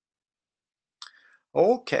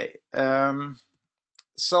 Okay.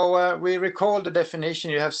 We recall the definition.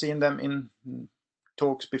 You have seen them in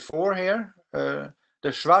talks before here. The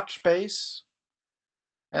Schwarz space,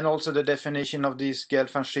 and also the definition of these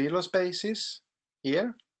Gelfand-Schirler spaces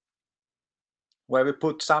here, where we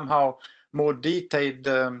put somehow more detailed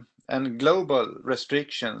and global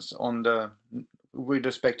restrictions on the with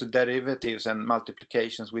respect to derivatives and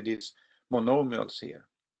multiplications with these monomials here.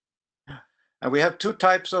 And we have two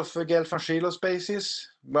types of Gelfand-Schirler spaces,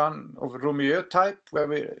 one of Romeo type,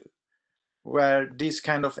 where this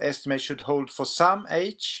kind of estimate should hold for some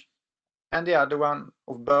h, and the other one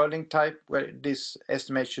of Berling type, where this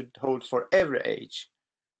estimate should hold for every h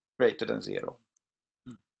greater than 0.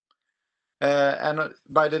 And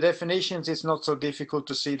by the definitions, it's not so difficult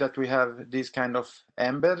to see that we have these kind of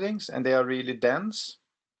embeddings, and they are really dense.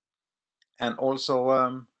 And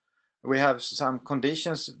also we have some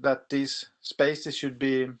conditions that these spaces should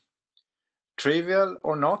be trivial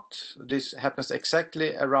or not. This happens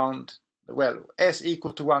exactly around, well, s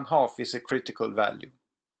equal to 1/2 is a critical value,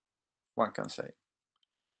 one can say,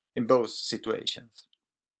 in both situations.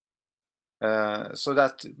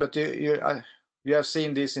 But you have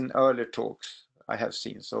seen this in earlier talks, I have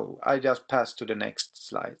seen, so I just pass to the next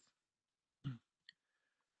slide.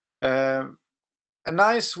 A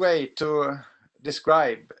nice way to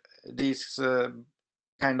describe these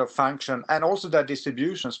kind of function and also their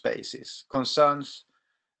distribution spaces concerns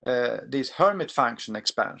these Hermit function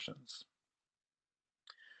expansions.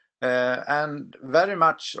 And very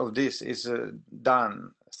much of this is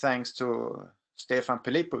done thanks to Stefan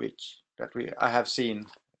Pilipovic, that I have seen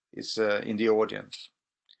is in the audience.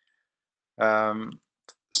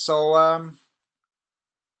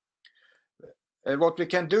 What we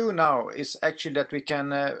can do now is actually that we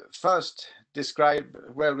can first describe,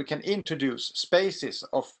 well, we can introduce spaces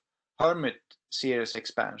of Hermit series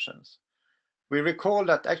expansions. We recall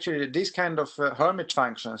that actually these kind of Hermit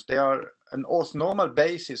functions, they are an orthonormal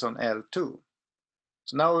basis on L2.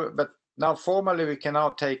 So now formally we can now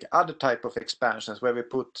take other type of expansions where we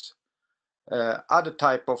put other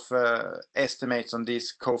type of estimates on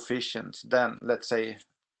these coefficients. Then let's say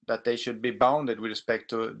that they should be bounded with respect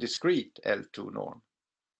to discrete L2 norm.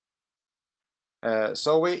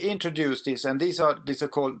 So we introduced this, and these are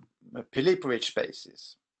called Pilipovich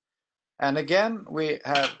spaces. And again, we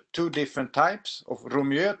have two different types, of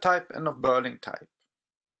Romieu type and of Berling type.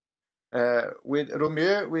 With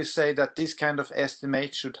Romieu, we say that this kind of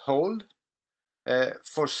estimate should hold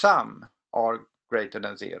for some r greater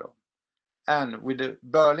than 0. And with the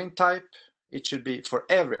Berling type, it should be for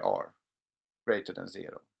every r greater than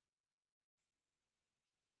 0.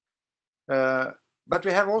 But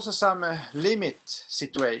we have also some limit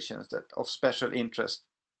situations that of special interest.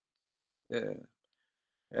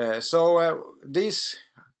 This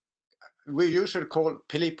we usually call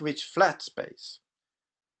Pilipovich flat space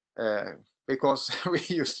because we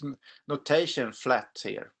use notation flat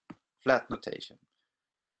here, flat notation.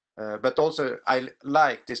 But also I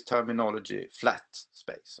like this terminology flat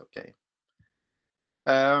space. Okay.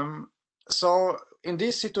 So in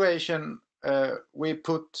this situation, we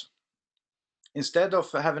put, instead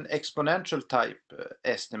of having exponential type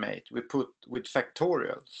estimate, we put with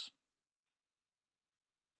factorials.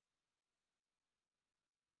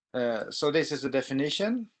 So this is the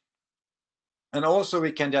definition. And also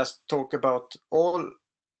we can just talk about all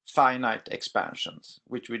finite expansions,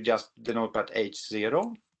 which we just denote by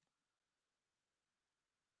H0.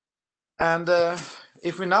 And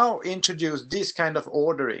if we now introduce this kind of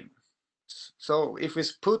ordering, so if we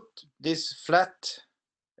put this flat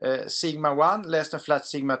sigma 1 less than flat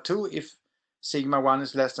sigma 2 if sigma 1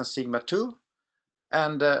 is less than sigma 2,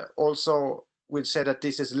 and also we'll say that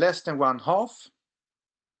this is less than 1/2,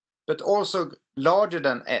 but also larger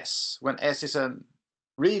than s when s is a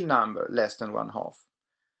real number less than 1/2.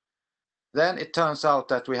 Then it turns out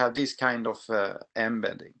that we have this kind of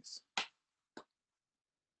embeddings.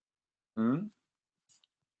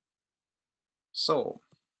 So,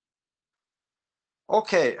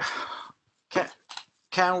 okay,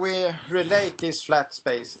 can we relate this flat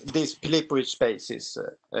space, these Pilipovich spaces,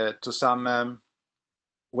 to some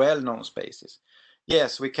well-known spaces?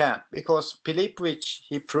 Yes, we can, because Pilipovich,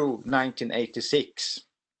 he proved 1986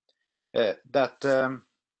 that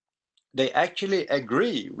they actually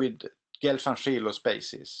agree with Gelfand-Schirlow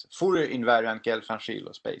spaces, Fourier invariant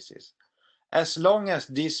Gelfand-Schirlow spaces, as long as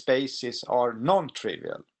these spaces are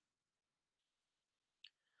non-trivial.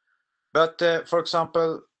 But for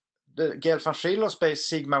example, the Gelfand-Schirlow space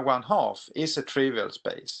sigma 1/2 is a trivial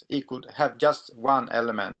space. It could have just one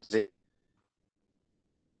element.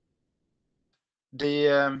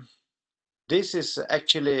 This is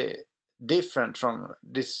actually different from,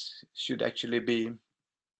 this should actually be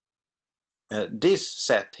this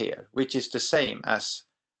set here, which is the same as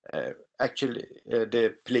actually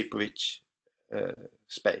the Pilipovich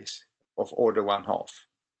space of order 1/2.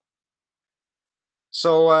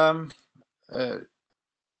 So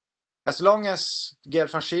as long as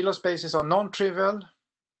Gelfand-Schirlow spaces are non-trivial,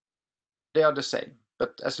 they are the same.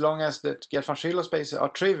 But as long as the Gelfand-Schirlow spaces are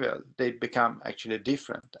trivial, they become actually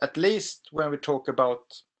different. At least when we talk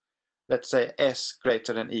about, let's say, s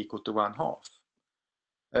greater than equal to 1/2.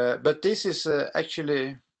 But this is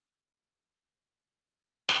actually,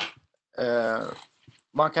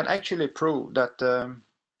 one can actually prove that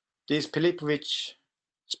these Pilipovich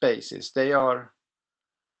spaces, they are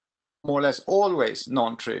more or less always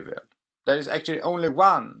non-trivial. There is actually only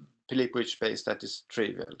one Pilipovich space that is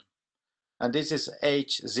trivial, and this is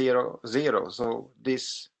H00. So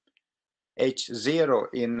this H0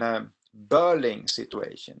 in Berling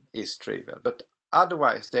situation is trivial, but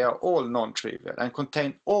otherwise they are all non-trivial and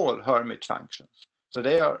contain all Hermite functions. So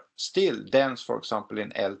they are still dense, for example,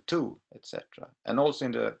 in L2, etc., and also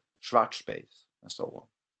in the Schwarz space and so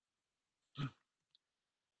on.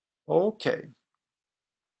 Okay.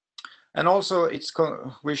 And also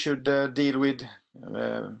we should deal with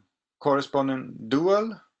corresponding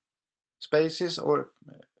dual spaces or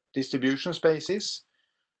distribution spaces.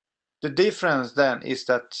 The difference then is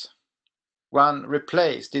that one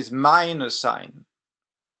replaced this minus sign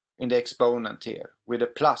in the exponent here with a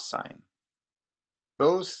plus sign,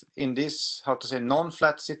 both in this, how to say,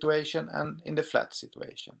 non-flat situation and in the flat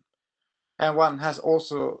situation. And one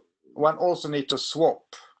also needs to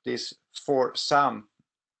swap this for some,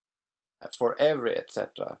 for every,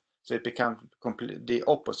 etc. So it becomes completely the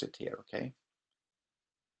opposite here, okay?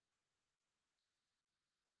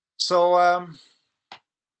 So,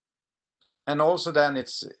 and also then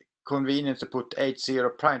it's convenient to put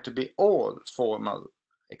H0 prime to be all formal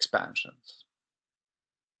expansions.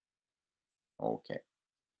 Okay.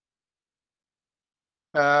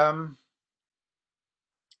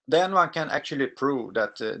 Then one can actually prove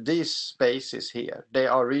that these spaces here, they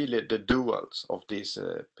are really the duals of these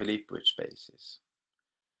Pilipovich spaces.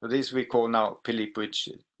 So this we call now Pilipovich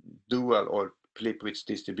dual or Pilipovich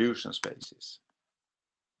distribution spaces.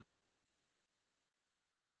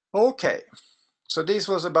 Okay, so this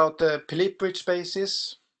was about the Pilipovich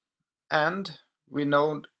spaces, and we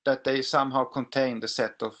know that they somehow contain the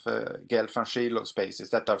set of Gelfand-Shilow spaces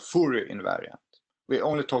that are Fourier invariant. We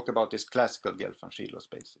only talk about these classical Gelfand-Shilow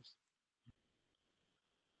spaces.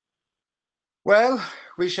 Well,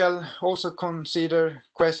 we shall also consider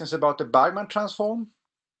questions about the Bargmann transform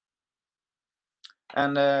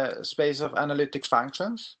and space of analytic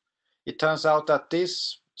functions. It turns out that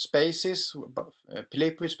these spaces,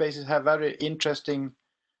 Pilipovich spaces, have very interesting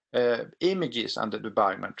images under the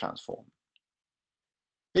Bargmann transform.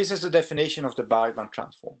 This is the definition of the Bargmann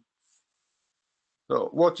transform. So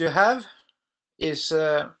what you have is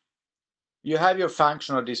you have your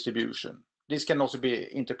functional distribution. This can also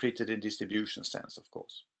be interpreted in distribution sense, of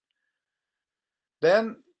course.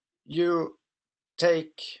 Then you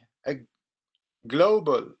take a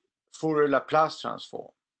global Fourier Laplace transform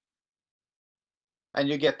and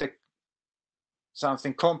you get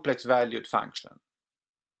something complex valued function.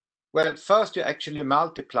 Well, first you actually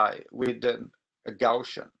multiply with a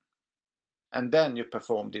Gaussian, and then you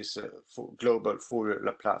perform this global Fourier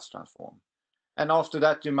Laplace transform. And after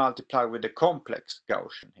that you multiply with the complex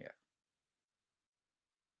Gaussian here.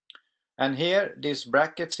 And here, these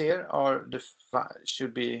brackets here are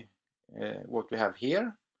should be what we have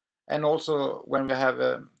here. And also when we have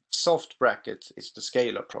a soft bracket, it's the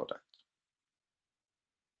scalar product.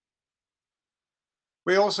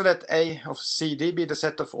 We also let A of CD be the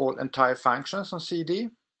set of all entire functions on CD.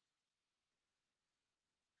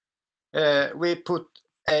 We put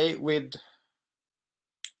A with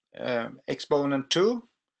exponent 2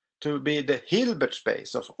 to be the Hilbert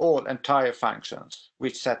space of all entire functions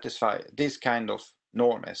which satisfy this kind of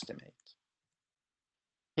norm estimate.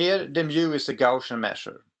 Here the mu is the Gaussian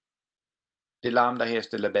measure. The lambda here is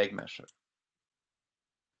the Lebesgue measure.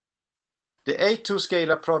 The A2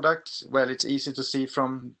 scalar product, well, it's easy to see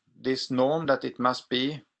from this norm that it must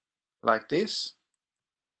be like this.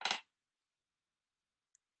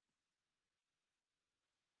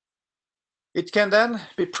 It can then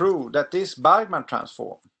be proved that this Bargmann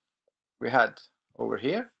transform we had over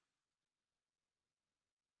here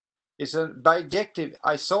is a bijective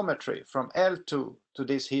isometry from L2 to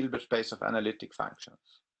this Hilbert space of analytic functions.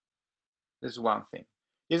 This is one thing.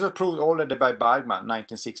 This was proved already by Bargmann,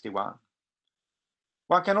 1961.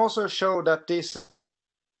 One can also show that this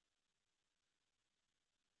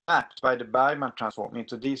mapped by the Bargmann transform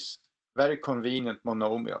into these very convenient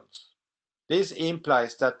monomials. This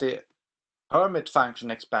implies that the Hermit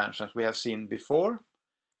function expansions we have seen before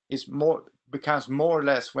becomes more or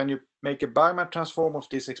less, when you make a Bargmann transform of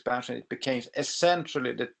this expansion, it becomes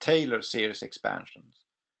essentially the Taylor series expansions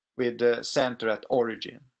with the center at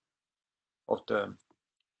origin of the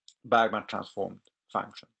Bargmann transformed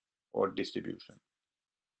function or distribution.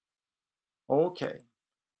 Okay.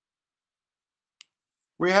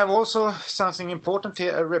 We have also something important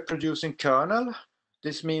here, a reproducing kernel.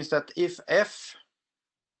 This means that if F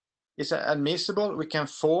is admissible, we can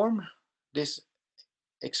form this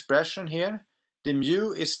expression here. The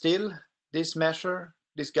mu is still this measure,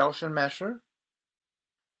 this Gaussian measure.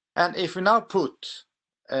 And if we now put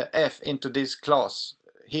F into this class,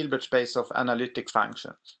 Hilbert space of analytic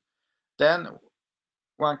functions, then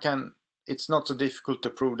it's not so difficult to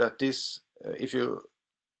prove that this, if you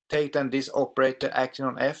take then this operator acting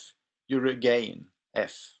on F, you regain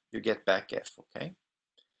F, you get back F, okay?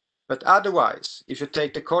 But otherwise, if you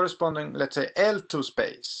take the corresponding, let's say, L2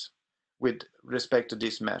 space with respect to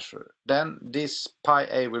this measure, then this pi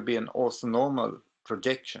A will be an orthonormal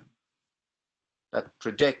projection that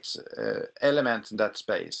projects elements in that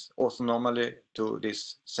space orthonormally to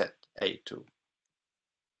this set A2.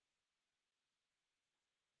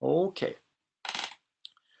 Okay.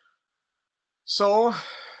 So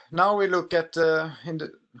now we look at in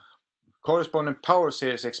the corresponding power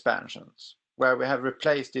series expansions, where we have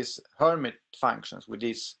replaced these Hermit functions with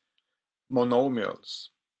these monomials.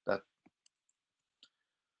 That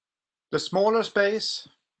the smaller space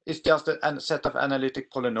is just a set of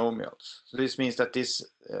analytic polynomials. So this means that this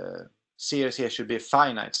series here should be a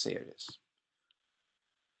finite series.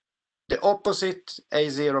 The opposite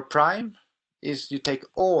A0 prime is you take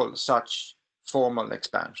all such formal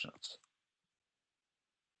expansions.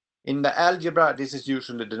 In the algebra, this is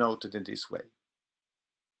usually denoted in this way.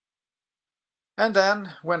 And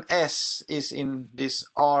then when S is in this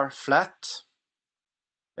R flat,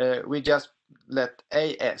 we just let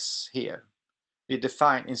AS here be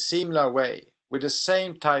defined in similar way with the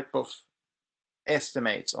same type of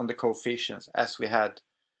estimates on the coefficients as we had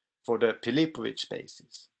for the Pilipovich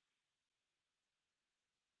spaces.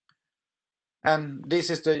 And this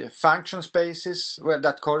is the function spaces, well,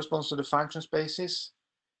 that corresponds to the function spaces.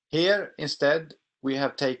 Here, instead, we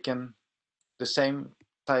have taken the same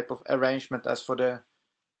type of arrangement as for the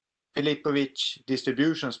Filipovich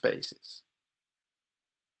distribution spaces.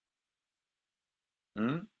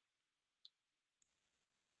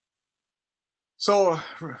 So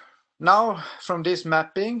now from this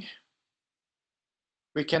mapping,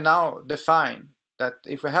 we can now define that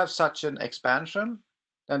if we have such an expansion,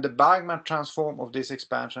 then the Bargmann transform of this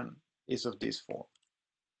expansion is of this form.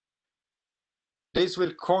 This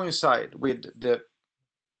will coincide with the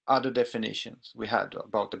other definitions we had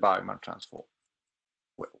about the Bargmann transform,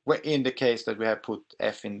 in the case that we have put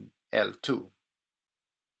F in L2.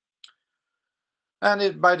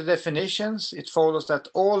 And by the definitions, it follows that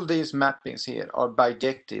all these mappings here are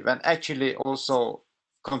bijective and actually also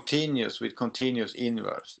continuous with continuous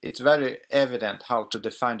inverse. It's very evident how to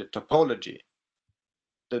define the topology,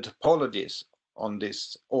 the topologies on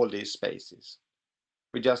all these spaces.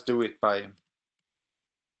 We just do it by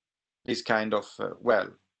this kind of,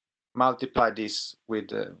 multiply this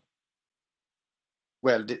with,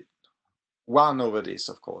 1 over this,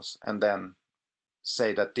 of course, and then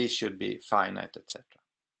say that this should be finite, etc.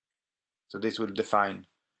 So this will define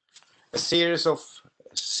a series of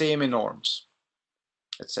semi-norms,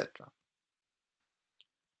 etc.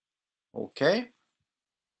 Okay.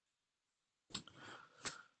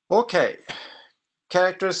 Okay.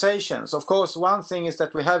 Characterizations. Of course, one thing is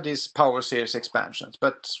that we have these power series expansions,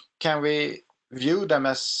 but can we view them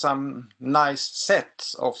as some nice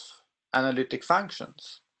sets of analytic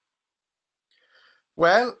functions?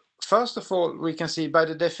 Well, first of all, we can see by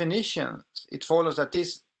the definition, it follows that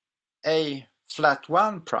this A flat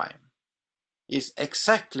 1 prime is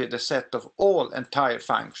exactly the set of all entire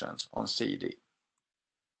functions on CD.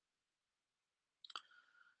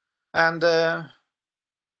 And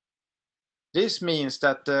this means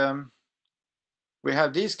that we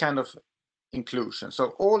have this kind of inclusion. So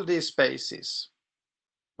all these spaces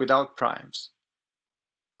without primes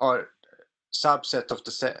are subset of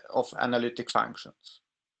the set of analytic functions.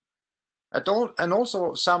 And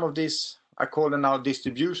also some of these I call them now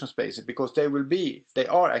distribution spaces because they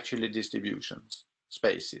are actually distribution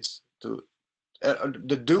spaces to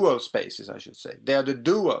the dual spaces, I should say. They are the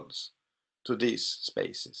duals to these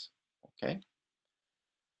spaces. Okay.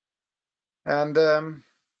 And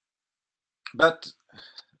but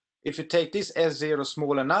if you take this S0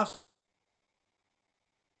 small enough,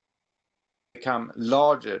 become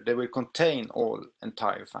larger, they will contain all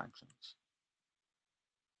entire functions.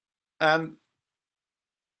 And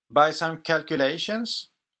by some calculations,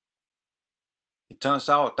 it turns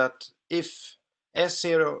out that if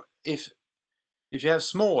S0, if you have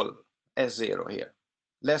small S0 here,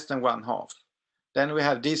 less than 1/2, then we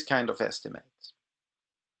have this kind of estimates.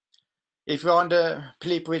 If we're on the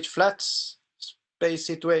Filipovich flat space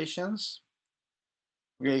situations,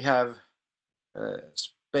 we have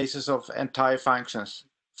spaces of entire functions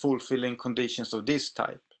fulfilling conditions of this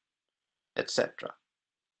type, etc.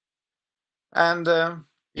 And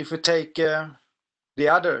if we take the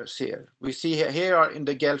others here, we see here are in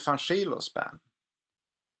the Gelfand-Schirlow span.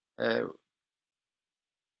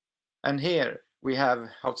 And here we have,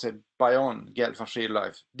 how to say, beyond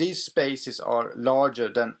Gelfand-Schirlow. These spaces are larger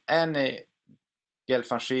than any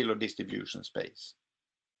Gelfand-Schirlow distribution space.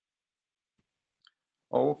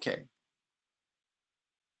 Okay.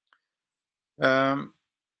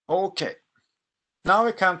 Okay. Now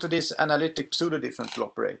we come to these analytic pseudo-differential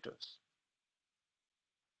operators.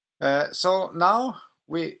 So now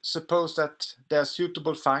we suppose that there are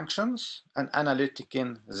suitable functions and analytic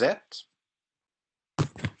in Z.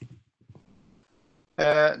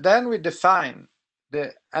 Then we define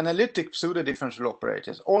the analytic pseudo-differential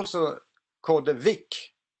operators, also called the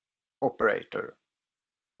Wick operator,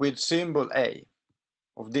 with symbol A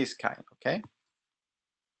of this kind, okay?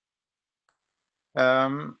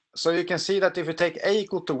 So you can see that if we take A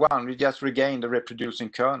equal to 1, we just regain the reproducing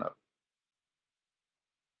kernel.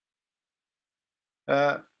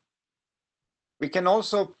 We can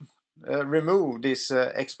also remove this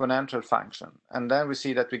exponential function, and then we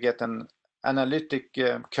see that we get an analytic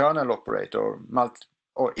kernel operator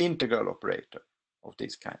or integral operator of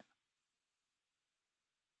this kind.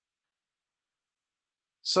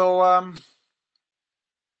 So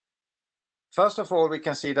first of all, we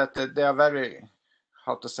can see that they are very,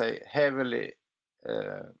 how to say, heavily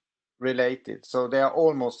related. So they are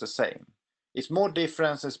almost the same. It's more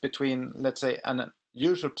differences between, let's say, an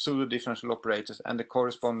usual pseudo-differential operators and the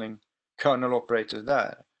corresponding kernel operators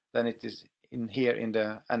there than it is in here in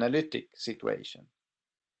the analytic situation.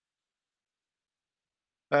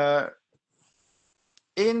 In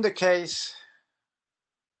the case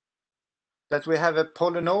that we have a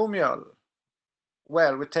polynomial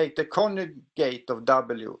well, we take the conjugate of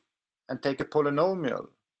W and take a polynomial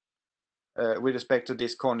with respect to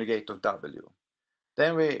this conjugate of W.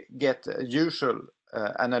 Then we get a usual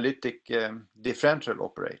analytic differential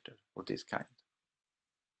operator of this kind.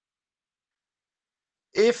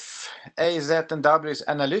 If AZ and W is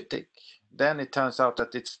analytic, then it turns out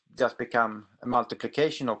that it's just become a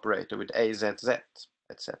multiplication operator with AZZ,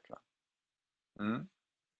 etc.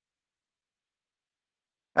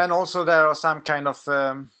 And also there are some kind of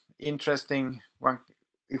interesting one.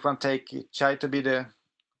 If one try to be the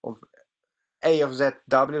of A of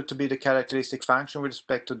ZW to be the characteristic function with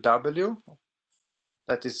respect to W,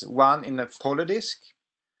 that is 1 in a polydisk,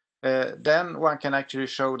 then one can actually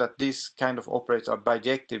show that this kind of operators are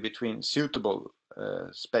bijective between suitable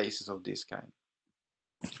spaces of this kind.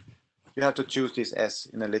 You have to choose this S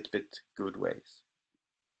in a little bit good ways.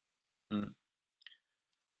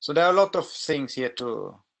 So there are a lot of things here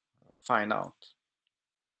to find out.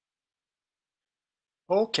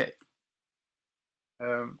 Okay.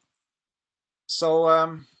 I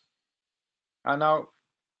now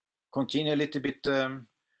continue a little bit.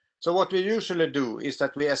 So what we usually do is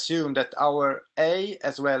that we assume that our A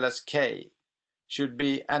as well as K should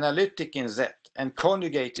be analytic in Z and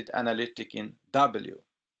conjugated analytic in W.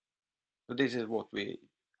 So this is what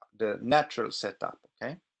the natural setup,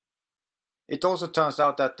 okay? It also turns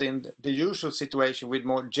out that in the usual situation with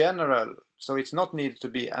more general, so it's not needed to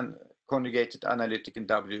be conjugated analytic in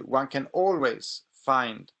W, one can always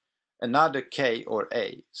find another K or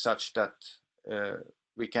A such that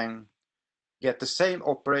we can get the same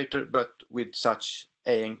operator but with such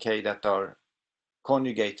A and K that are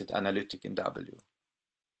conjugated analytic in W.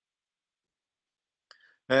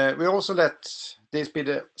 We also let this be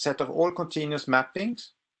the set of all continuous mappings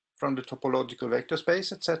from the topological vector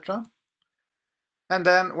space, etc. And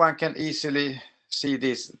then one can easily see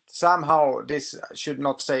this. Somehow this should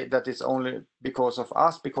not say that it's only because of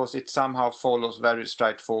us, because it somehow follows very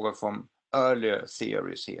straightforward from earlier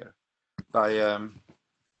theories here by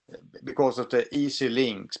because of the easy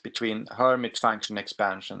links between Hermit function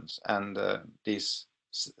expansions and these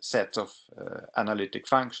sets of analytic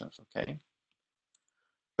functions, okay?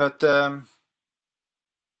 But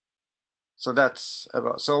so that's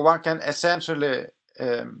about, so one can essentially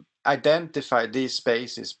identify these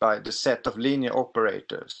spaces by the set of linear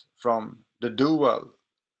operators from the dual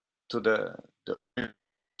to the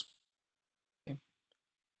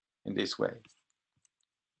in this way.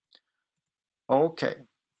 Okay.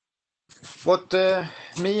 What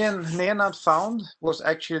me and Nenad found was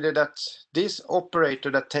actually that this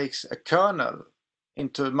operator that takes a kernel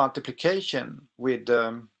into multiplication with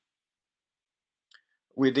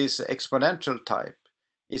this exponential type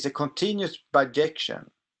is a continuous bijection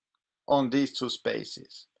on these two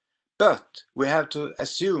spaces. But we have to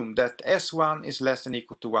assume that S1 is less than or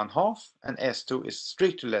equal to 1/2 and S2 is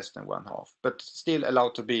strictly less than 1/2, but still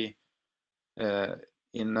allowed to be I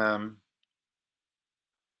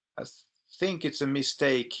think it's a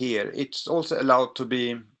mistake here. It's also allowed to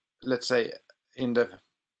be, let's say, in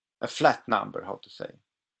a flat number, how to say.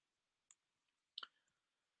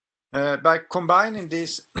 By combining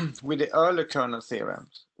this with the early kernel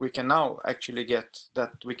theorems, we can now actually get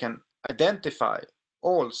that we can identify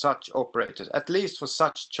all such operators, at least for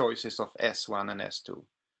such choices of S1 and S2,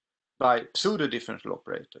 by pseudo-differential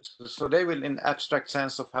operators. So they will, in abstract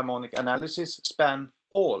sense of harmonic analysis, span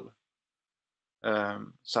all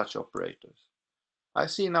such operators. I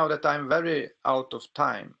see now that I'm very out of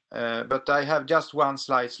time, but I have just one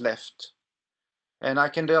slide left. And I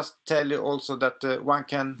can just tell you also that one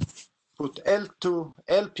can put L2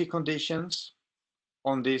 LP conditions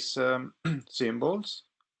on these symbols.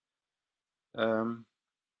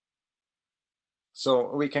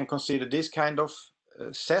 So we can consider this kind of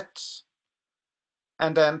sets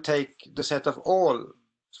and then take the set of all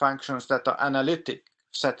functions that are analytic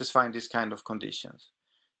satisfying this kind of conditions.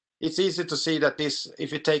 It's easy to see that this,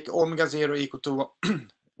 if you take omega 0 equal to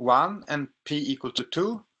 1 and p equal to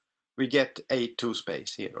 2, we get A2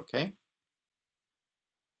 space here, okay?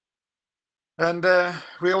 And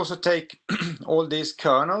we also take all these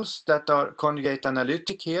kernels that are conjugate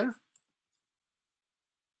analytic here.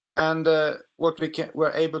 And what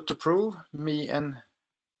we're able to prove, me and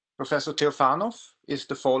Professor Teofanov, is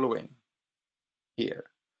the following here.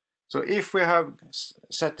 So if we have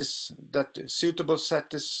suitable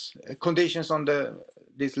conditions on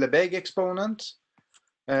this Lebesgue exponent,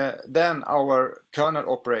 then our kernel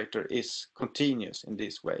operator is continuous in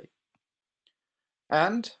this way.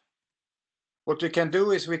 And what we can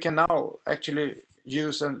do is we can now actually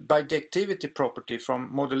use a bijectivity property from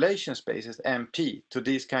modulation spaces MP to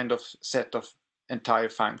this kind of set of entire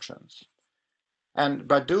functions. And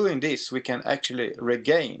by doing this, we can actually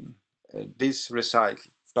regain this result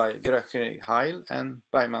by Heil and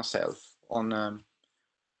by myself on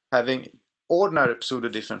having ordinary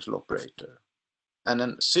pseudo-differential operator and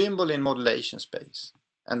a symbol in modulation space.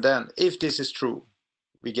 And then if this is true,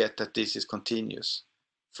 we get that this is continuous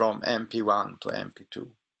from MP1 to MP2.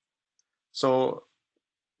 So,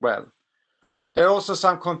 well, there are also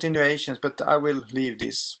some continuations, but I will leave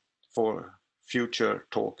this for future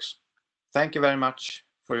talks. Thank you very much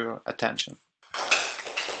for your attention.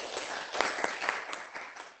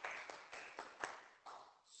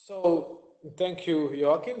 So thank you,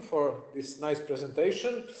 Joachim, for this nice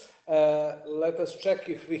presentation. Let us check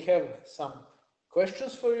if we have some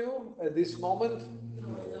questions for you at this moment.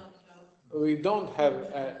 We don't have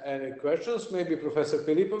any questions. Maybe Professor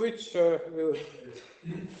Filipović will.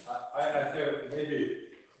 I have maybe,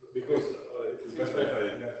 because it's better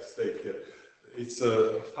I have to stay here. It's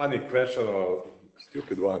a funny question or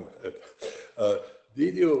stupid one.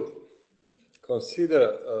 Did you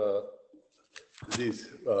consider this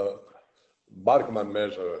Bargmann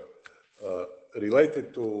measure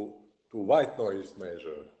related to white noise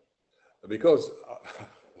measure? Because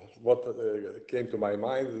what came to my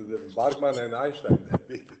mind is that Bargmann and Einstein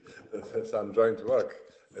did some joint work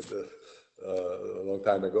a long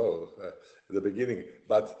time ago, at the beginning.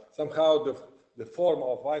 But somehow the form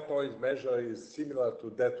of white noise measure is similar to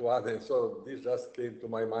that one, and so this just came to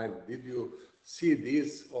my mind. Did you see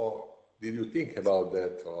this, or did you think about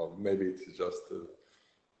that, or maybe it's just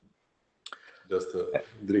a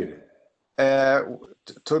dream?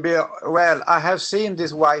 Well, I have seen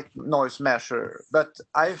this white noise measure, but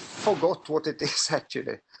I forgot what it is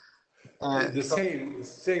actually. The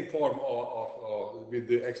same form with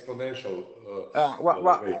the exponential.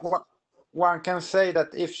 One can say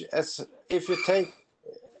that if you take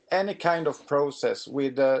any kind of process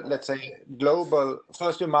with, let's say, global,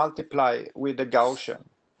 first you multiply with the Gaussian,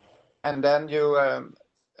 and then you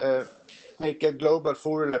make a global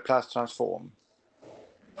Fourier Laplace transform.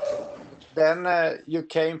 Then you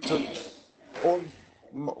came to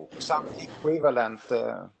some equivalent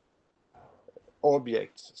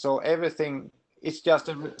objects. So everything, it's just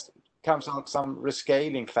comes out some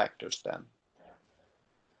rescaling factors then.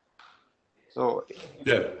 So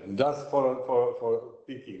yeah, just for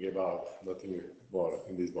thinking about, nothing more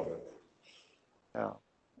in this moment. Yeah,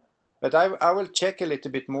 but I will check a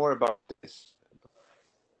little bit more about this.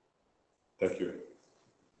 Thank you.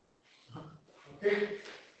 Okay.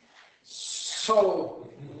 So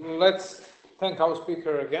let's thank our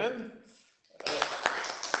speaker again.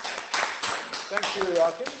 Thank you,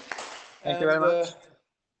 Joachim. Thank you very much.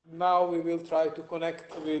 Now we will try to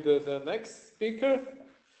connect with the next speaker,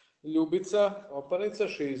 Ljubica Oparnica.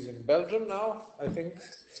 She is in Belgium now, I think.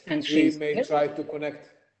 And we may try to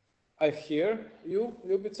connect. I hear you,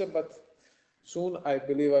 Ljubica, but soon I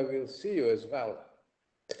believe I will see you as well.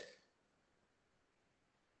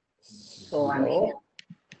 So I'm here.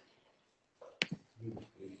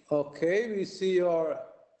 Okay, we see your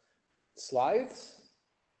slides,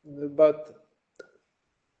 but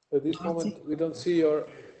at this moment we don't see your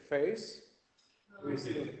face.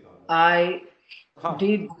 I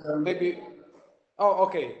did. Maybe. Oh,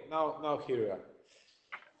 okay. Now here you are.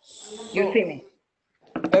 So you see me?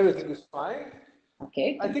 Everything is fine.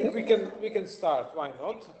 Okay. I think we can start. Why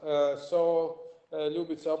not?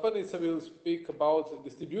 Ljubica Oparnica will speak about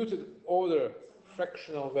distributed order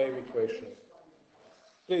fractional wave equation.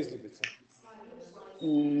 Please, Ljubica.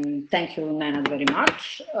 Thank you, Nenad, very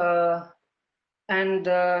much.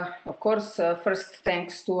 Of course, first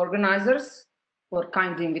thanks to organizers for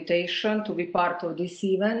kind invitation to be part of this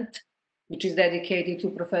event, which is dedicated to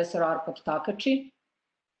Professor Arpad Takaci.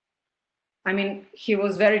 I mean, he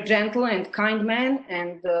was very gentle and kind man,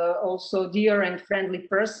 and also dear and friendly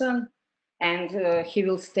person, and he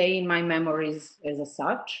will stay in my memories as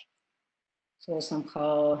such. So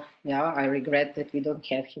somehow, yeah, I regret that we don't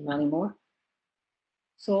have him anymore.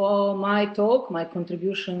 So my talk, my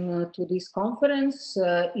contribution to this conference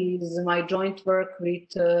is my joint work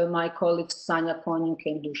with my colleagues Sanja Konjink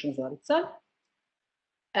and Dušan Zorica.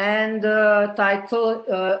 And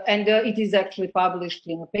it is actually published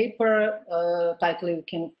in a paper, title you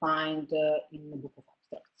can find in the book of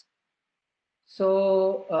abstracts.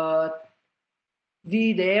 So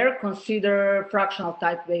we there consider fractional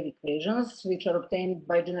type wave equations, which are obtained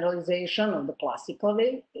by generalization of the classical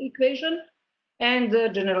wave equation, and the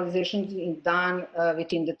generalization is done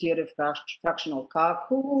within the theory of fractional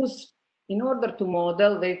calculus in order to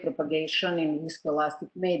model wave propagation in viscoelastic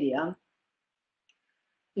media.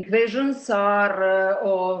 Equations are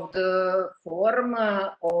of the form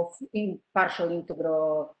of partial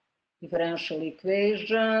integral differential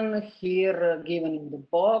equation here given in the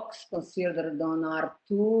box, considered on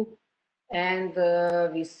R2, and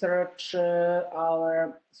we search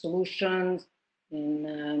our solutions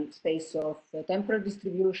in space of temporal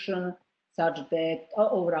distribution such that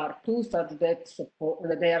over R2, such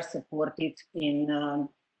that they are supported in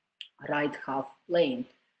right half plane.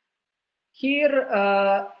 Here,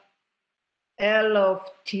 L of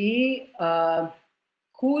t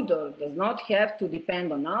could or does not have to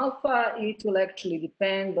depend on alpha. It will actually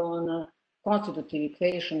depend on a constitutive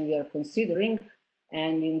equation we are considering.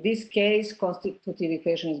 And in this case, constitutive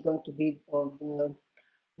equation is going to be of the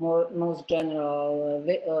most general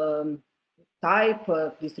type,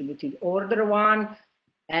 distributed order one.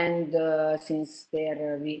 And since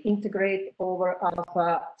there we integrate over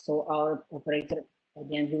alpha, so our operator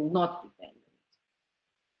again will not depend.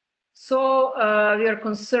 So we are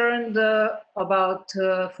concerned about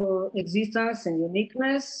for existence and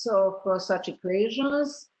uniqueness of such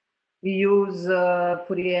equations. We use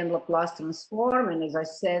Fourier and Laplace transform, and as I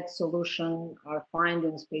said, solutions are found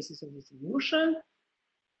in spaces of distribution.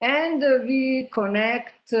 And we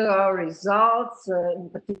connect our results, in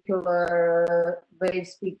particular wave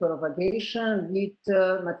speed propagation,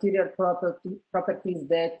 with material properties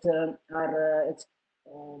that are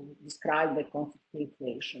described by constitutive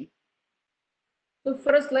equation. So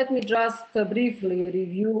first, let me just briefly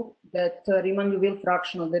review that Riemann-Liouville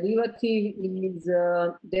fractional derivative is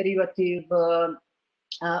a derivative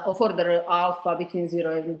of order alpha between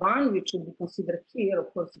 0 and 1, which should be considered here.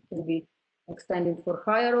 Of course, it can be extended for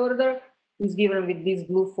higher order. Is given with this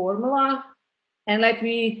blue formula. And let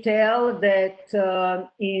me tell that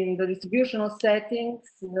in the distributional settings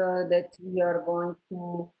that we are going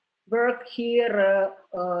to work here,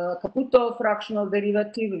 Caputo fractional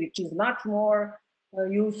derivative, which is much more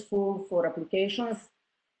useful for applications,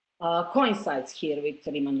 coincides here with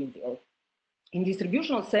Riemann-Liouville. In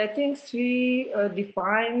distributional settings, we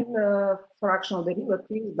define fractional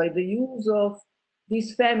derivatives by the use of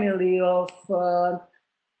this family of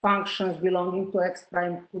functions belonging to x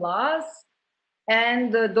prime plus,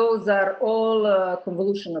 and those are all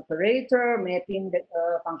convolution operator mapping the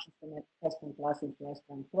functions from s prime plus into s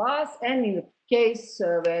prime plus. And in the case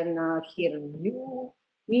when here u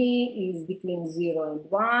is between 0 and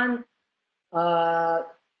 1,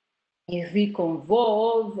 if we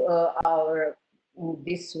convolve our in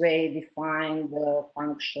this way defined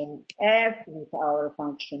function f with our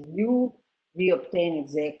function u, we obtain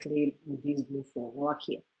exactly this blue formula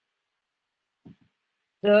here.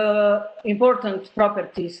 The important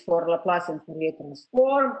properties for Laplace and Fourier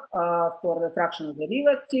transform for the fractional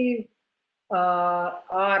derivative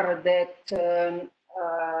are that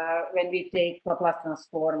when we take Laplace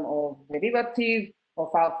transform of derivative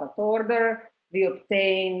of alpha order, we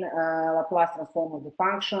obtain Laplace transform of the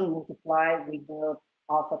function multiplied with the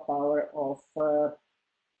alpha power of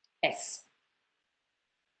s.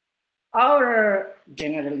 Our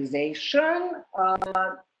generalization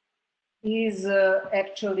is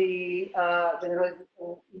actually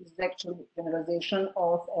generalization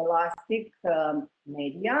of elastic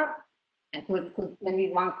media. And when we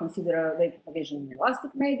want to consider wave propagation in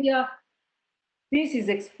elastic media, this is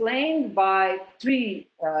explained by three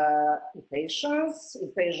equations: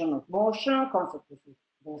 equation of motion, concept of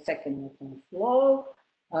the second Newton's law.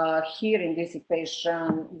 Here in this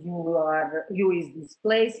equation, u is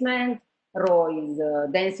displacement, rho is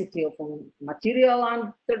density of material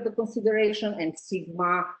under the consideration, and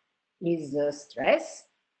sigma is stress.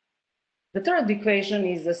 The third equation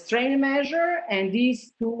is the strain measure, and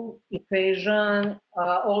these two equations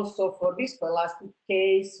also for this elastic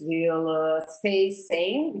case will stay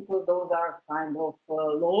same, because those are kind of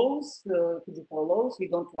laws, physical laws we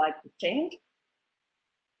don't like to change.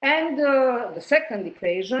 And the second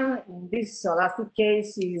equation in this elastic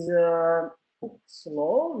case is Hooke's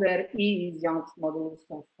law, where E is Young's modulus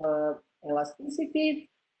of elasticity,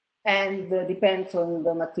 and depends on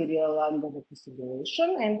the material under the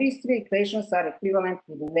consideration. And these three equations are equivalent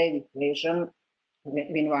to the wave equation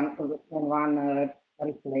when one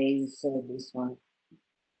replaces this one,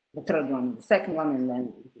 the third one, the second one, and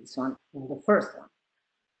then this one in the first one.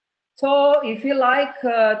 So if you like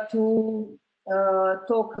to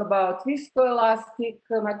talk about viscoelastic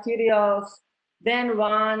materials, then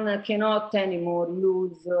one cannot anymore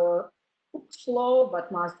use Hooke's law, but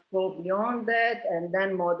must go beyond that, and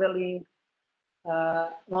then modeling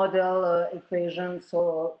model equations,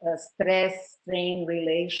 so stress-strain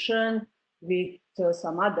relation with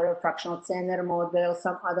some other fractional Zener model,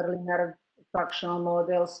 some other linear fractional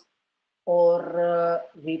models, or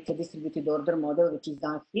with a distributed order model, which is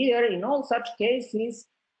done here. In all such cases,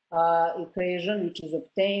 equation which is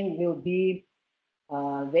obtained will be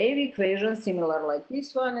a wave equation similar like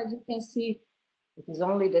this one, as you can see. It is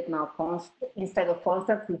only that now instead of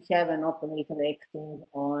constant, we have an operator acting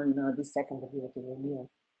on the second derivative of mu.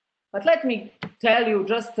 But let me tell you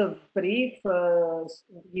just a brief,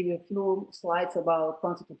 give you a few slides about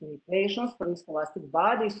constitutive equations for inelastic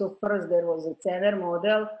body. So first there was a Zener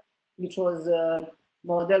model, which was a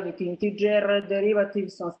model with integer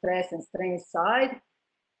derivatives on stress and strain side.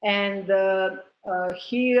 And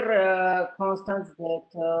here constants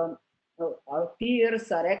that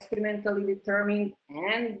appears are experimentally determined,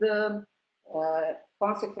 and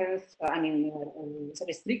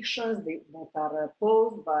restrictions that are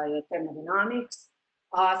posed by thermodynamics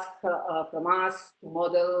ask from us to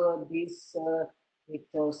model this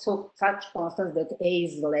with such constants that A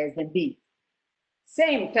is less than B.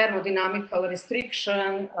 Same thermodynamical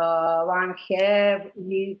restriction one have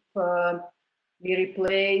if we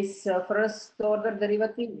replace first order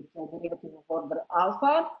derivative with a derivative of order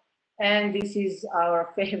alpha. And this is our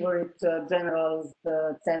favorite generalized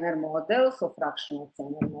Zener model, so fractional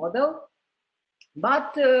Zener model.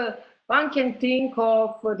 But one can think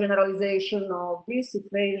of a generalization of this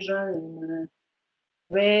equation in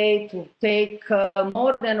a way to take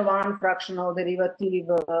more than one fractional derivative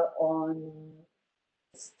on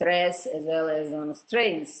stress as well as on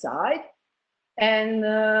strain side. And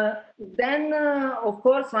then, of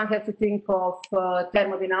course, one has to think of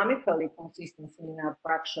thermodynamically consistency in our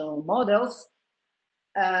fractional models.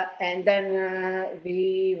 And then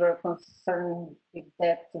we were concerned with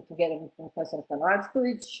that together with Professor Coriasco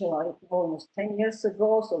almost 10 years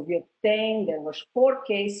ago. So we obtained, there were 4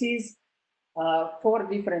 cases, 4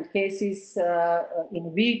 different cases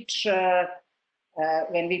in which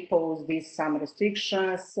when we pose these some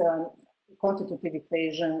restrictions, constitutive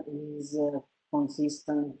equation is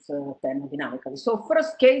consistent thermodynamically. So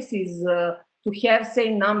first case is to have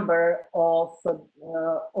same number of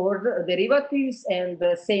order derivatives and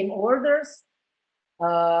the same orders,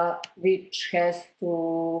 which has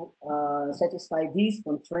to satisfy these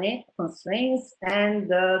constraints, and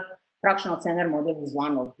the fractional Zener model is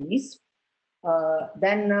one of these.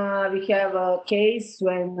 Then we have a case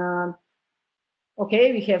when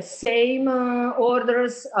okay, we have same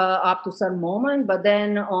orders up to some moment, but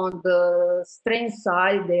then on the strain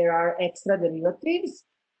side, there are extra derivatives,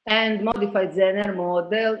 and modified Zener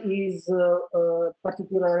model is a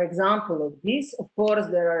particular example of this. Of course,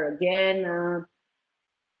 there are again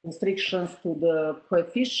restrictions to the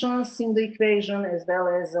coefficients in the equation as well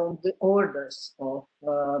as on the orders of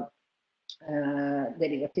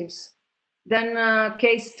derivatives. Then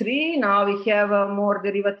case 3, now we have more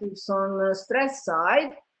derivatives on the stress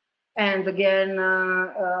side, and again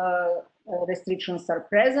restrictions are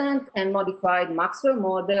present, and modified Maxwell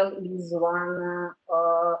model is one,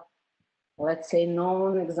 let's say,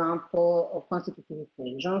 known example of constitutive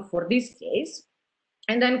equation for this case.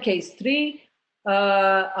 And then case 3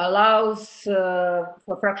 allows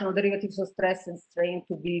for fractional derivatives of stress and strain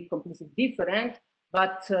to be completely different,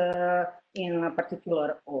 but in a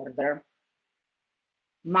particular order.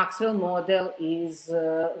 Maxwell model is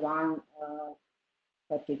one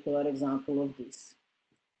particular example of this.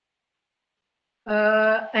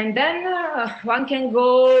 And then one can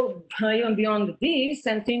go even beyond this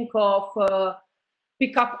and think of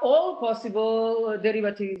pick up all possible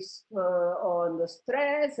derivatives on the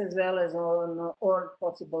stress as well as on all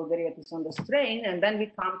possible derivatives on the strain, and then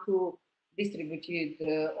we come to distributed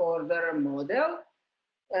order model.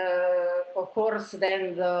 Of course,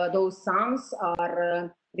 then those sums are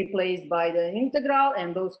replaced by the integral,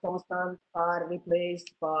 and those constants are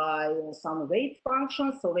replaced by some weight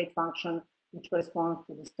function. So weight function which corresponds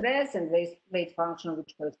to the stress, and weight function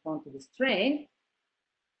which corresponds to the strain.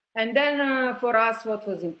 And then for us, what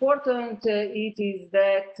was important, it is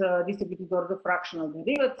that distributed order fractional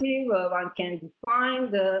derivative one can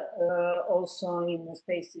define also in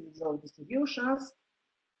spaces of distributions.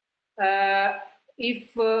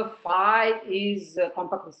 If phi is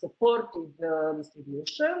compactly supported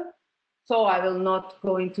distribution. So I will not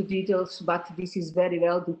go into details, but this is very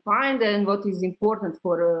well defined. And what is important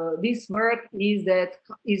for this work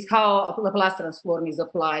is how Laplace transform is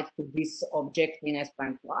applied to this object in S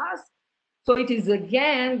prime plus. So it is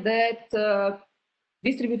again that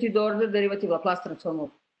distributed order derivative Laplace transform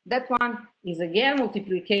of that one is again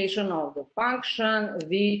multiplication of the function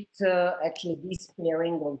with actually this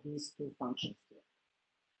pairing of these two functions.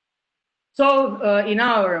 So in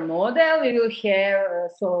our model, we will have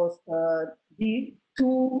the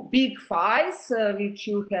two big phi's which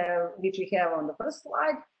we have on the first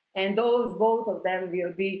slide, and those both of them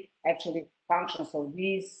will be actually functions of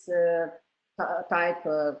these type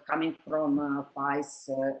coming from phi's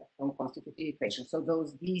from constitutive equation. So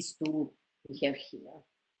these two we have here.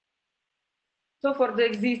 So for the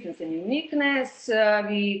existence and uniqueness,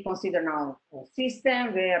 we consider now a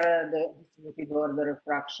system where the distributed order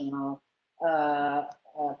fractional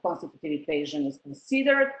constitutive equation is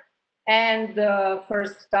considered. And the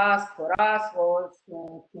first task for us was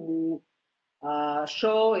to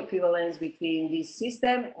show equivalence between this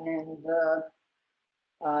system and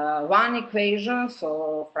one equation,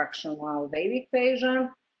 so fractional wave equation.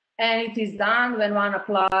 And it is done when one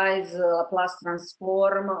applies Laplace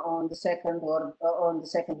transform on the second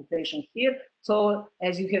equation here. So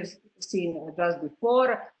as you have seen just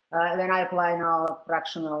before, when I apply now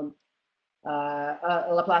fractional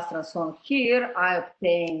Laplace transform here, I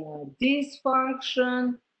obtain this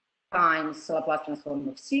function times Laplace transform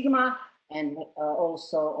of sigma, and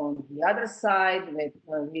also on the other side,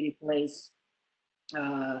 we replace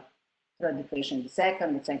third equation in the second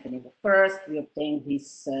in the first, we obtain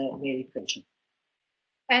this wave equation.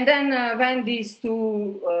 And then when these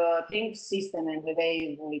two things, system and the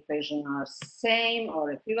wave equation, are same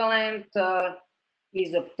or equivalent,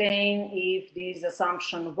 is obtained if this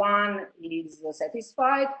assumption 1 is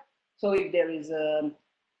satisfied. So if there is a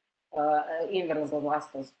inverse Laplace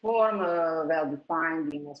transform well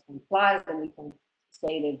defined in S implies, then we can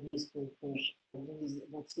say that these two equations,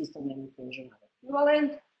 that system and equation are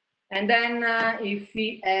equivalent. And then if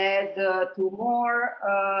we add two more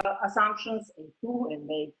assumptions, A2 and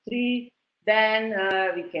A3, then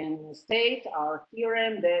we can state our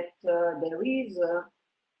theorem that there is a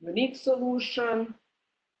unique solution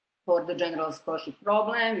for the general Cauchy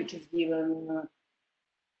problem, which is given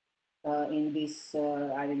in this,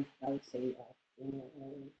 I would say,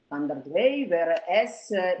 standard way, where S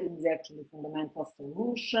is actually fundamental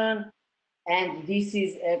solution, and this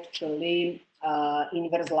is actually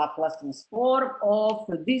inverse Laplace transform of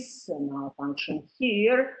this function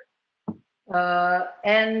here.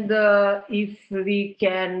 And if we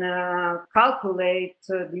can calculate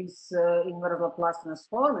this inverse Laplace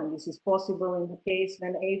transform, and this is possible in the case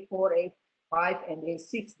when A4, A5, and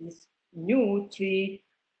A6, these new three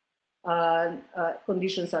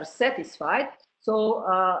conditions are satisfied. So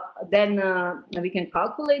then we can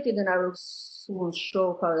calculate it, and I will soon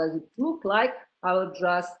show how does it look like. I will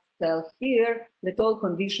just tell here that all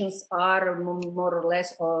conditions are more or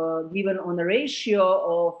less given on a ratio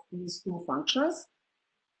of these two functions.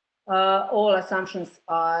 All assumptions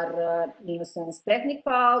are in a sense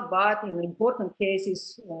technical, but in important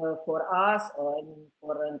cases for us, or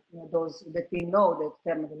for those that we know that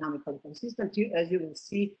thermodynamically consistent, as you will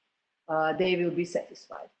see, they will be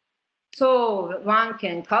satisfied. So one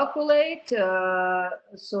can calculate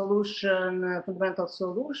solution, fundamental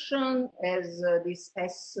solution as this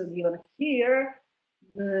S given here.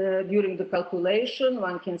 During the calculation,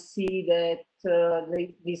 one can see that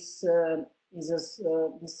this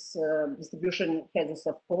distribution has a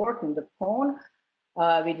support in the cone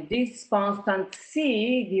with this constant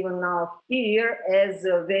C given now here as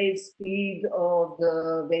a wave speed of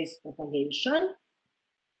the wave's propagation.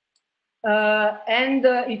 And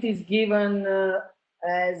it is given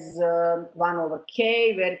as 1 over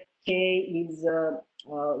k, where k is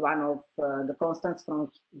one of the constants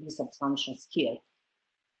from these assumptions here.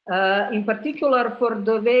 In particular, for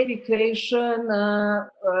the wave equation,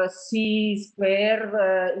 c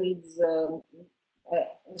square is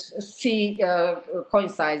c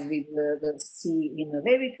coincides with the c in the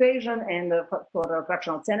wave equation, and for a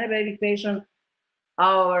fractional Zener wave equation,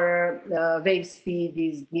 our wave speed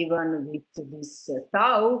is given with this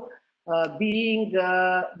tau, being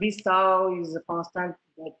this tau is a constant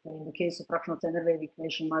that in the case of fractional Zener wave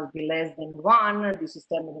equation must be less than 1. This is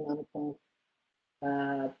thermodynamical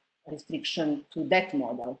restriction to that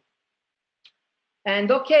model.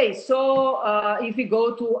 And okay, so if we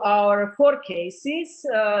go to our 4 cases,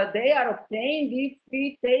 they are obtained if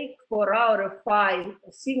we take for our phi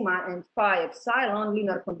sigma and phi epsilon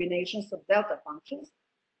linear combinations of delta functions,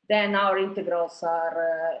 then our integrals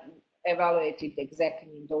are evaluated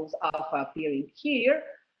exactly in those alpha appearing here.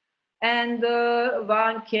 And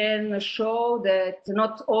one can show that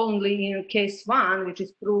not only in case 1, which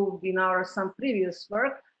is proved in some previous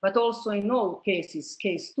work, but also in all cases,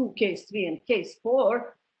 case 2, case 3, and case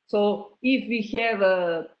 4. So if we have,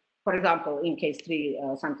 for example, in case 3,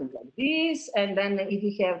 something like this, and then if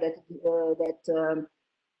we have that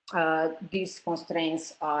these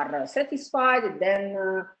constraints are satisfied,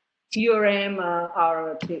 then theorem,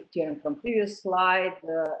 our theorem from previous slide,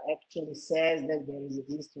 actually says that there is a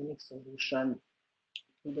unique solution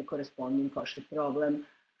to the corresponding Cauchy problem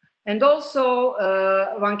And also,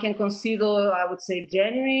 one can consider, I would say,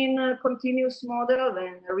 genuine continuous model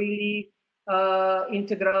when really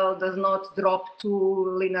integral does not drop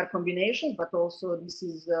to linear combinations, but also this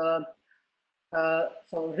is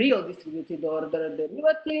so real distributed order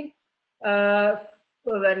derivative.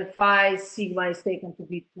 When phi sigma is taken to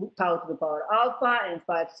be tau to the power alpha and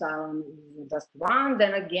phi epsilon is just 1,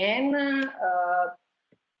 then again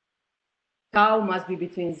tau must be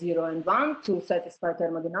between 0 and 1 to satisfy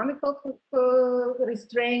thermodynamical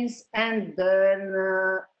restraints, and then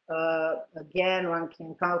again one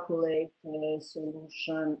can calculate a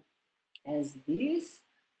solution as this,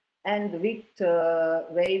 and with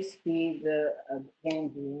wave speed again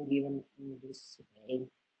being given in this way.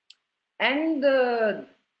 And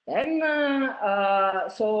then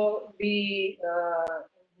so we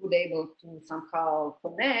would able to somehow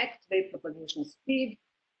connect wave propagation speed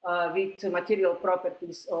with material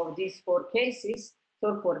properties of these 4 cases.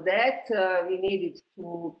 So for that, we needed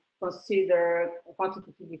to consider a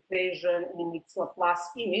quantitative equation in its Laplace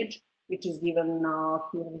image, which is given now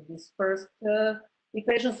here with this first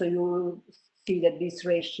equation. So you see that this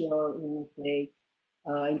ratio will play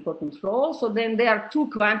important role. So then there are 2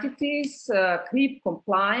 quantities, creep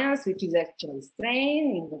compliance, which is actually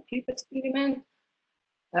strain in the creep experiment,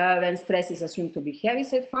 when stress is assumed to be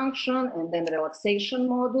Heaviside function, and then relaxation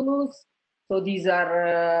modulus. So these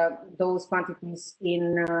are those quantities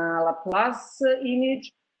in Laplace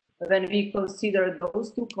image. When we consider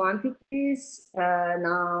those 2 quantities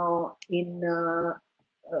now in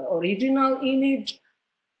original image,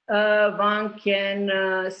 one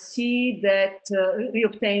can see that we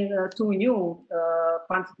obtain 2 new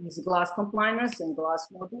quantities, glass compliance and glass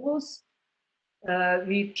modulus,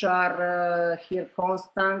 which are here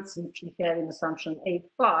constants, which we have in assumption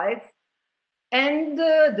 8.5. And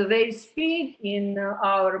the wave speed in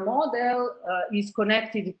our model is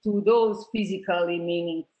connected to those physically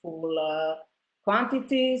meaningful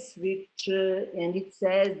quantities, which, and it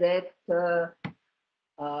says that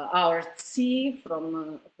our C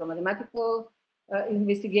from mathematical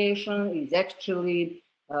investigation is actually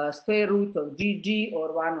square root of GG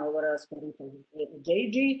or 1 over square root of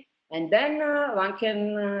JG. And then one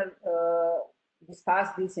can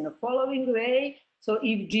discuss this in a following way. So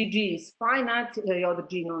if GG is finite, order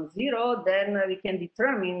G non-zero, then we can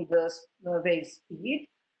determine the wave speed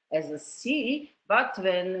as a C. But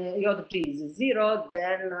when order G is 0,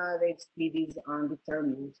 then wave speed is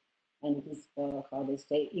undetermined. And it is, how they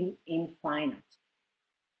say, infinite.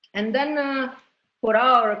 And then for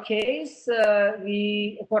our case,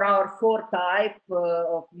 for our 4 type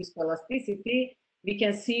of viscoelasticity, we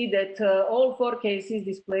can see that all 4 cases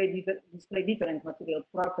display different material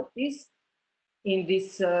properties in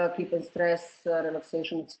this creep and stress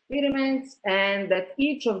relaxation experiments, and that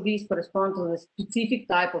each of these corresponds to a specific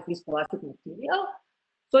type of viscoelastic material.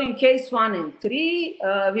 So in case 1 and 3,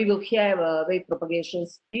 we will have a wave propagation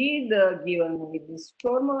speed given with this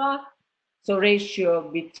formula. So ratio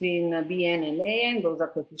between Bn and An, those are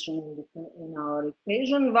coefficients in our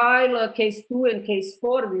equation, while case 2 and case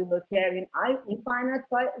 4 we will have infinite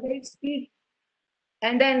wave speed.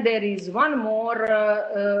 And then there is one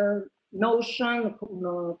more notion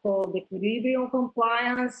called equilibrium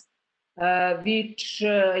compliance, which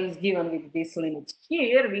is given with this limit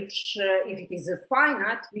here, which if it is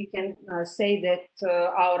finite, we can say that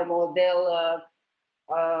our model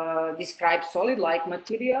describes solid-like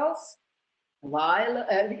materials, while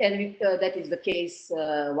that is the case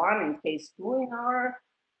 1 and case 2 in our,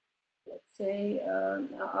 let's say,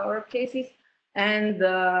 our cases. And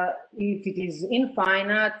if it is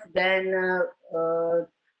infinite, then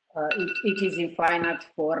it is infinite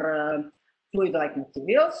for fluid-like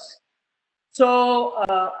materials. So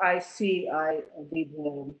I see I did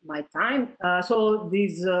my time. So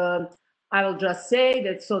this I will just say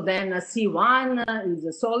that. So then C1 is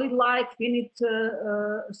a solid-like, finite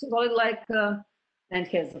solid-like, and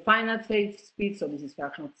has a finite wave speed. So this is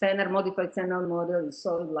fractional Zener. Modified Zener model is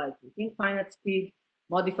solid-like with infinite speed.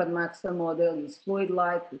 Modified Maxwell model is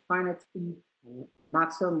fluid-like with finite speed.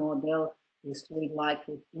 Maxwell model is fluid-like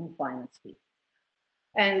with infinite speed.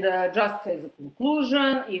 And just as a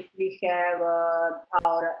conclusion, if we have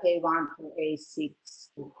our A1 to A6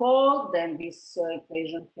 to hold, then this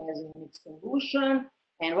equation has a unique solution.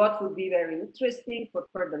 And what would be very interesting for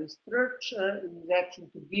further research is actually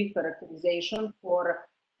to give characterization for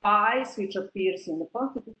phi's, which appears in the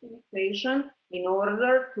constitutive equation, in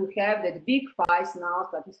order to have that big phi's now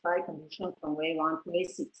satisfy condition from A1 to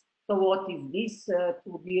A6. So what is this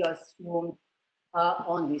to be assumed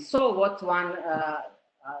on this? So what one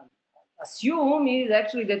assume is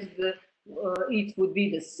actually that it would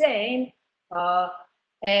be the same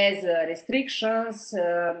as restrictions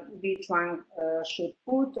which one should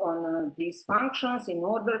put on these functions in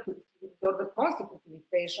order to the constitutive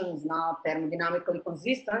equation is now thermodynamically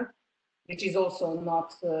consistent, which is also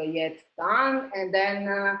not yet done, and then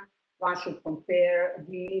one should compare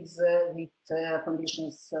these with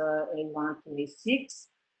conditions A1 to A6.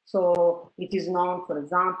 So it is known, for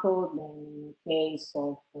example, the case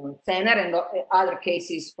of Zener and other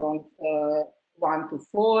cases from 1 to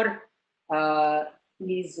 4,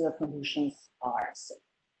 these conditions are set.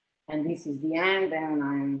 And this is the end, and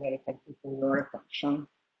I'm very happy for your attention.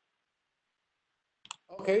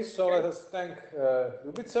 Okay, so let us thank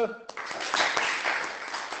Ljubica.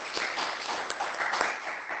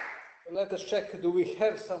 Let us check, do we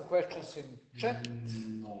have some questions in chat?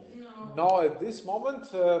 No. No, at this moment,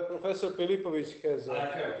 Professor Filipović has,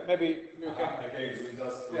 maybe you can... Again, we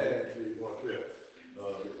just be more clear,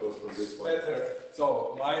 because from this better.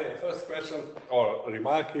 So my first question or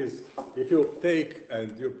remark is, if you take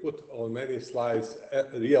and you put on many slides,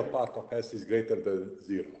 a real part of S is greater than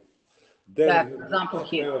 0. Then you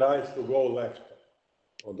have right to go left,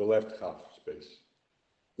 on the left half space,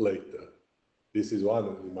 later. This is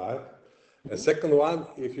one remark. And second one,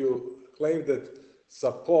 if you claim that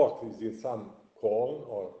support is in some cone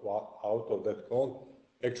or out of that cone,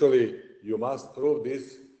 actually you must prove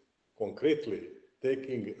this concretely,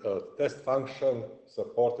 taking a test function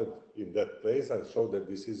supported in that place and show that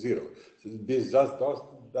this is 0. So this just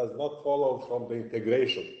does not follow from the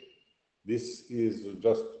integration. This is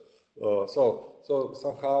just so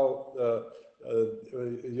somehow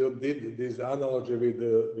you did this analogy with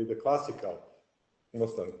the classical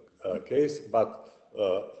Muslim case, but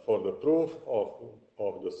for the proof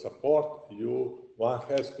of the support, one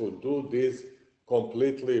has to do this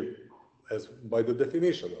completely as by the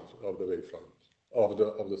definition of the wavefront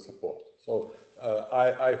of the support. So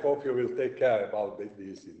I hope you will take care about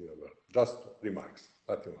this in your work. Just remarks,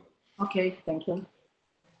 Fatima. Okay, thank you.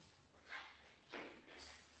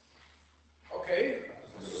 Okay,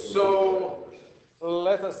 so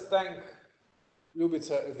let us thank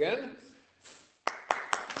Ljubica again.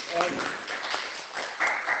 And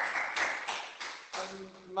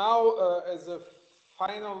now, as a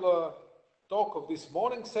final talk of this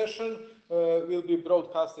morning session, will be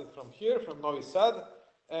broadcasted from here, from Novi Sad,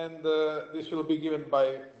 and this will be given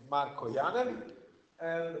by Marko Janev,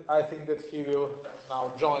 and I think that he will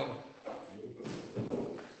now join.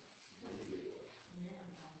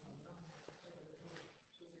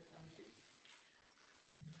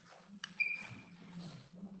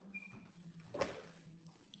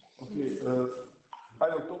 Okay, I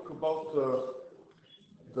will talk about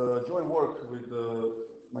the joint work with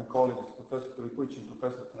my colleagues, Professor Filipović and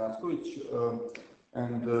Professor Coriasco,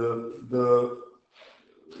 and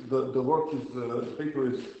the work is the paper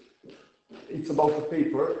is it's about a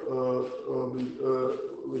paper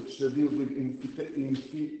which deals with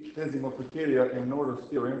Innitesimal criteria and Nöther's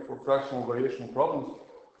theorem for fractional variational problems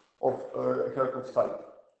of Herglotz type.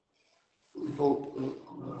 So,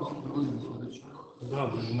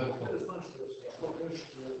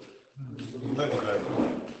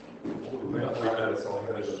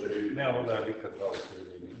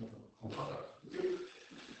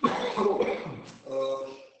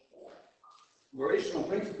 variational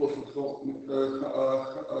principles of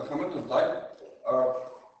Hamilton type are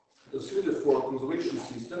suited for conservation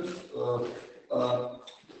systems,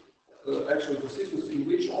 actually for systems in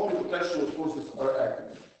which only potential forces are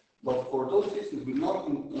active. But for those systems with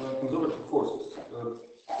non-conservative forces,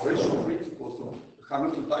 variational principles of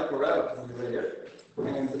Hamilton type are relatively rare,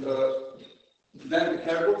 and then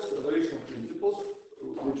Herglotz variational principles,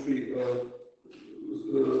 which we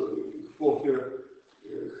call here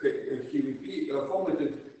HVP,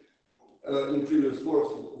 formulated in previous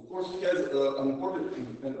works, of course, has an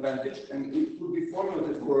important advantage, and it could be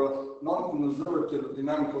formulated for non-conservative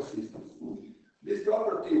dynamical systems. This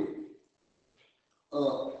property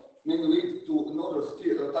may lead to Nöther's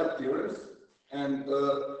type theorems and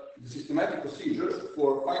the systematic procedures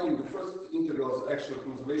for finding the first integrals actual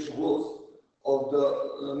conservation laws of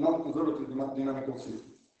the non-conservative dynamical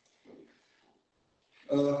systems.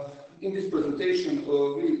 In this presentation,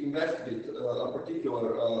 we investigate a particular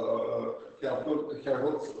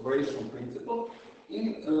Herglotz variational principle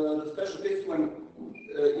in the special case when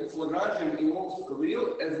its Lagrangian involves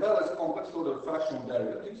real as well as complex order fractional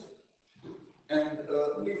derivatives. And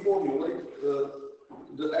we formulate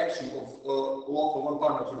the action of local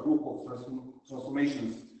one-parameter group of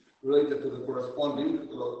transformations related to the corresponding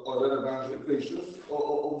or Lagrangian equations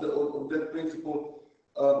of that principle,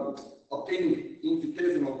 obtaining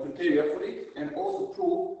Innitesimal criteria for it, and also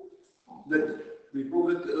prove that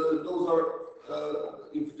those are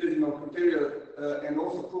infinitesimal criteria and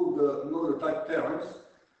also prove the Nöther type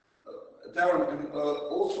theorem, and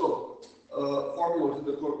also formulate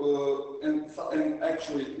the and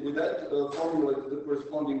actually with that formulate the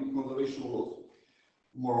corresponding conservation laws.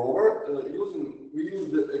 Moreover, we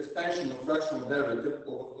use the expansion of fractional derivative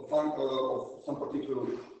of some particular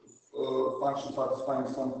function satisfying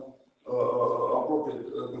some appropriate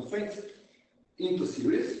constraints into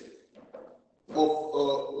series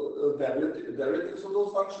of derivatives of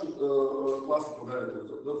those functions, classical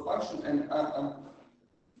derivatives of those functions, and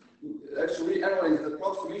actually analyze the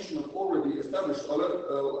approximation of already established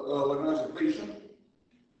Lagrange equation,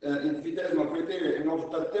 infinitesimal criteria, and also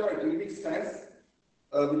type theorem in mixed sense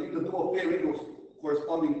between the dual pair windows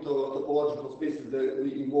corresponding to topological spaces that we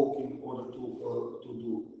invoke in order to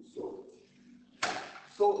do so.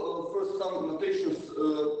 So first, some notations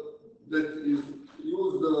that is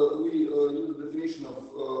used. We use the definition of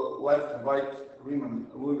left and right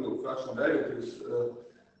Riemann-Liouville fractional derivatives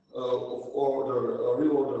of order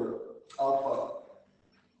real order alpha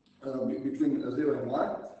between 0 and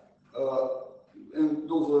 1, and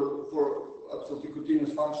those are for absolutely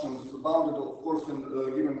continuous functions bounded, of course, and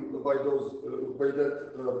given by those by that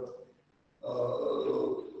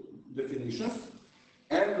definitions,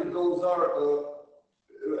 and those are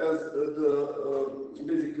as the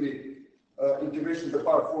basically integration the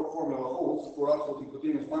power formula holds for absolutely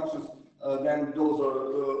continuous functions. Then those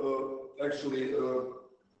are actually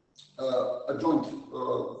adjoint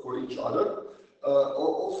for each other.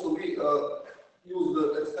 Also, we use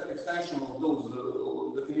the extension of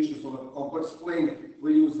those definitions on a complex plane.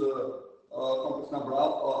 We use the complex number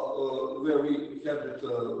alpha, where we have that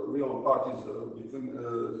real part is between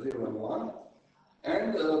 0 and 1.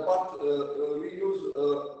 And but we use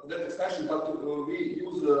that extension, but we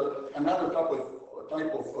use another type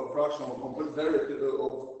of fractional complex derivative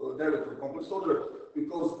of derivative complex order,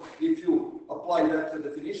 because if you apply that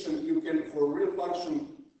definition, you can, for a real function,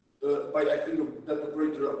 by acting on that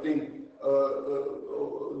operator, obtain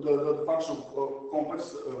the function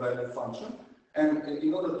complex value function. And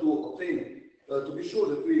in order to obtain, to be sure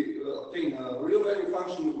that we obtain a real value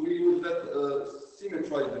function, we use that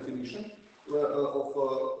symmetrized definition of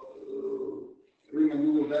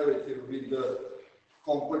Riemann-Liouville derivative with the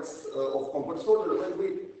complex of complex order, and we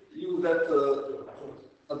use that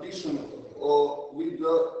addition with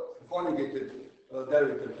the conjugated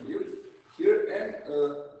derivative here, and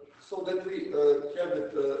so that we have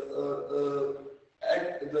that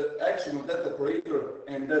the action of that operator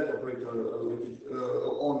and that operator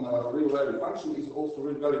on real value function is also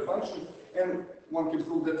real value function, and one can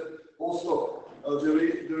prove that also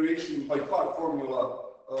the derivation by part formula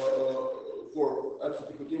for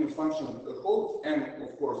absolutely continuous function holds, and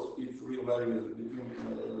of course if real value is between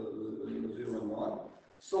 0 and 1,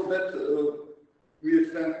 so that we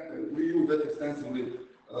use that extensively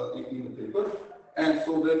in the paper, and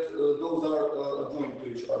so that those are adjoint to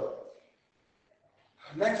each other.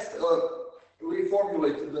 Next, we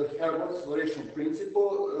formulate the Herglotz variation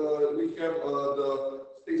principle. We have the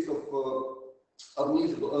space of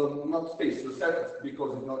admissible, not space, the set of,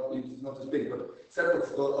 because it's not a space, but set of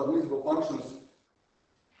admissible functions.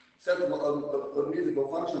 Set of admissible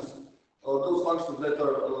functions, those functions that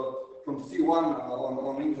are from C1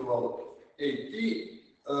 on interval AT,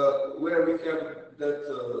 where we have that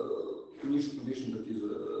initial condition that is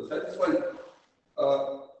satisfied,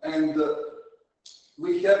 and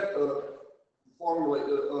we have formulate.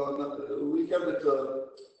 We have that.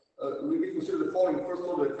 We consider the following first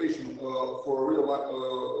order equation for a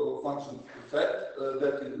real function set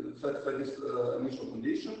that satisfies this initial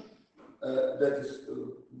condition.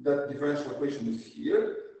 That differential equation is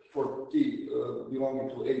here for t belonging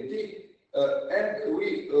to AT, and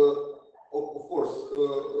we of course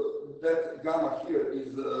that gamma here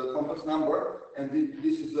is a complex number, and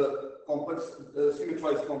this is a complex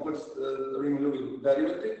symmetrized complex Riemann-Liouville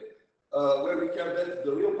derivative, where we have that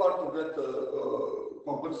the real part of that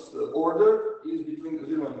complex order is between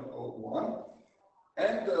 0 and 1,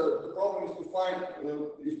 and the problem is to find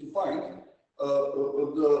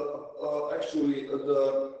actually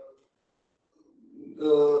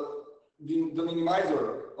the minimizer.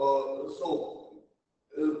 So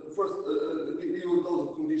first we use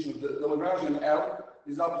those conditions. The Lagrangian L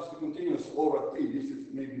is absolutely continuous over T. This is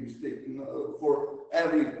maybe a mistake. For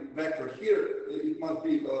every vector here, it must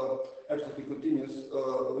be absolutely continuous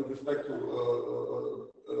with respect to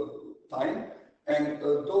time, and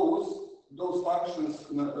those functions,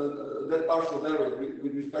 that partial derivative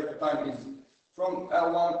with respect to time is from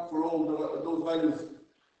L1 for all those values,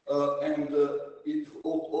 and it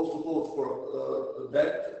also holds for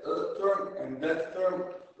that term and that term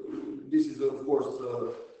this is of course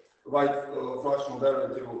right fractional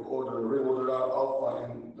derivative or the real order alpha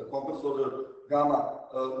and the complex order gamma.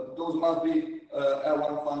 Those must be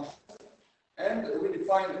L1 functions. And we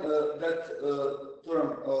define that term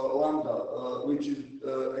lambda, which is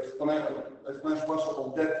exponential partial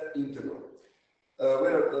of that integral,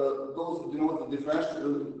 where those denote the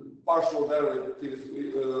differential partial derivatives,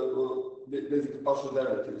 basically partial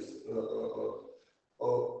derivatives.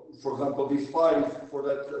 For example, this phi is for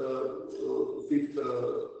that fifth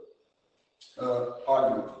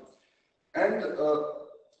argument. And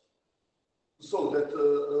so that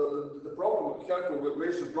the problem,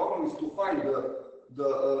 calculation problem, is to find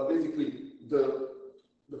basically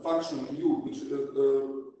the function u which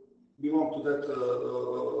belong to that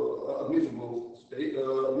admissible state,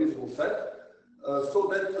 admissible set, so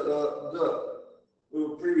that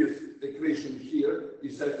the previous equation here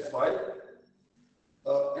is satisfied,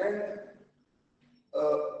 and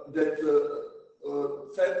that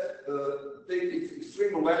set takes its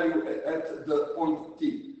extreme value at the point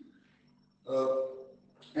t.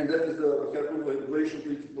 And that is the Herglotz integration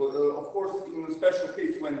principle. Of course, in a special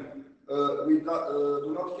case when we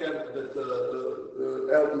do not have that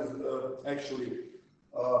L is actually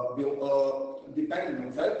dependent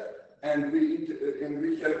on that, and we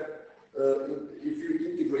have if you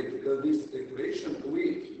integrate this equation, we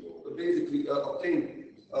basically obtain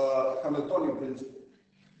Hamiltonian principle.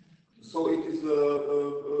 So it is a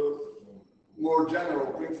more general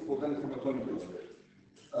principle than Hamiltonian principle.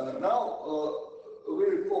 Now we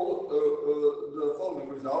recall the following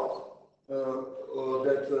result,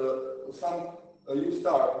 that some U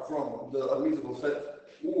star from the admissible set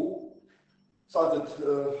U such that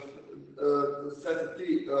set T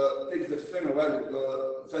takes the external value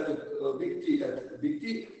set big T at big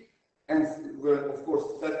T, and where of course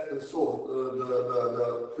set solve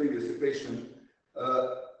the previous equation.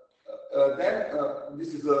 Then this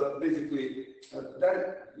is basically then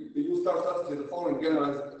you start satisfying the following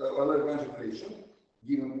generalized Euler-Lagrange equation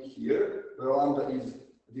given here, where lambda is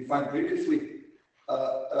defined previously,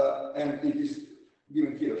 and it is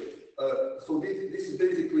given here. So this is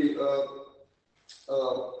basically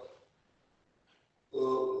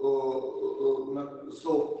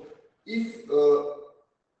so if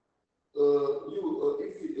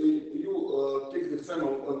you take the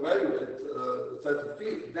external value at set of t,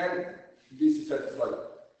 then this is satisfied.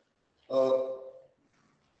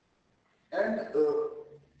 And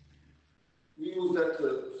we use that,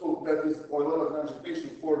 so that is Euler-Lagrange equation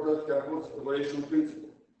for the Herglotz variation principle,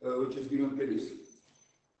 which is given previously.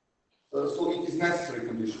 So it is necessary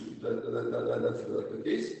condition that's the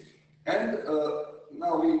case. And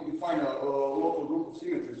now we define a local group of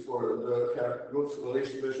symmetries for the Herglotz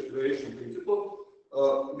variation principle.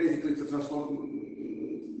 Basically, it's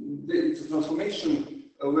a transformation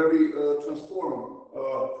where we transform,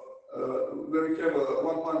 where we have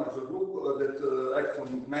one parameter group that acts on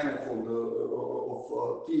manifold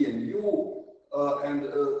of T and U, and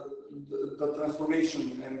the transformation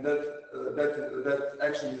and that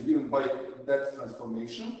action is given by that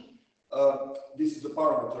transformation. This is the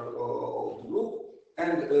parameter of the group,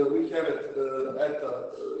 and we have it at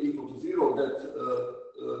equal to 0 that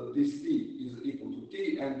this T is equal to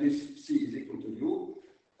T and this C is equal to U.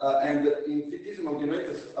 And Innitesimal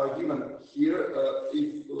generators are given here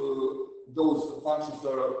if those functions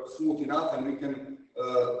are smooth enough and we can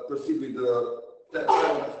proceed with the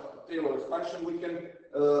Taylor expansion. We can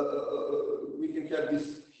have this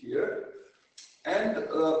here, and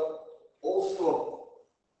also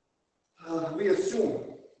we assume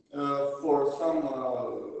for some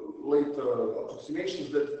later approximations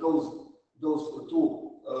that those two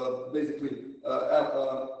basically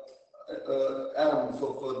elements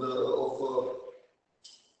of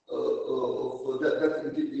that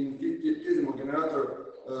Innitesimal generator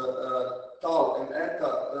tau and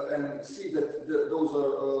eta, and see that those are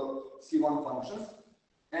C1 functions,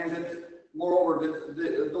 and that moreover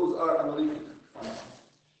that those are analytic functions.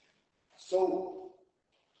 So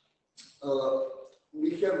we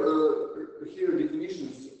have here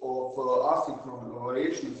definitions of asynchronous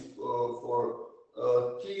variations for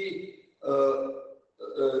T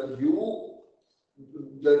U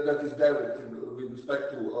that is derivative with respect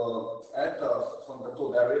to eta, some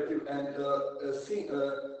control derivative, and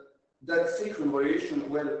that synchronous variation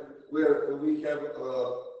where we have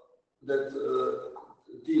that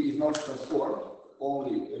T is not transformed,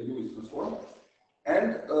 only U is transformed, and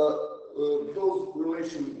those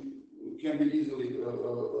relations can be easily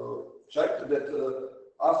checked, that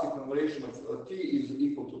asynchronous variation of T is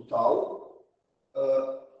equal to tau,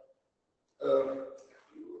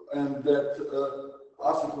 and that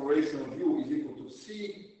asynchronous variation of u is equal to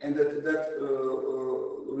c, and that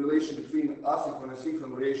relation between asynchronous and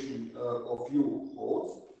synchronous variation of u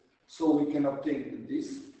holds. So we can obtain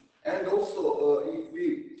this. And also, if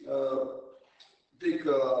we take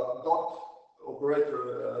a dot operator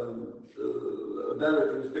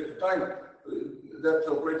derivative with respect to time, that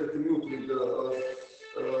operator commutes with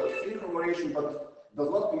synchronous variation, but does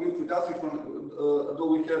not commute with asynchronous,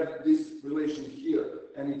 though we have this relation here,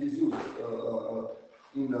 and it is used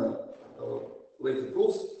in later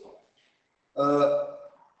proofs.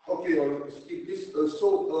 Okay, I'll skip this.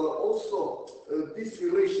 Also, this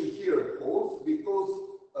relation here holds because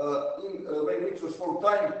when we transform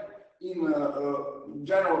time in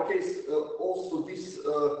general case, also this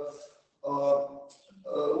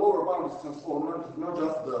lower bound is transformed, not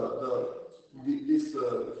just this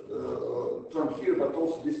term here, but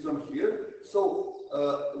also this term here. So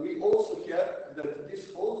we also have that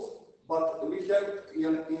this holds, but we have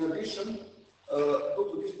in addition, due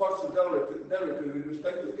to this partial derivative with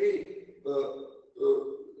respect to a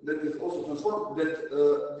that is also transformed, that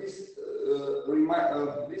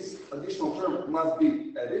this additional term must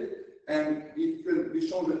be added, and it can be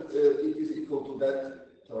shown that it is equal to that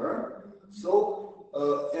term. So,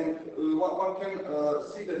 and one can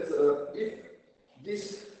see that if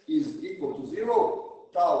this is equal to 0,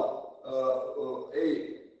 tau a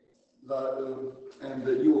and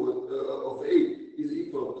the u of a is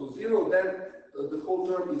equal to 0, then the whole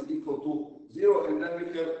term is equal to 0, and then we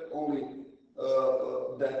have only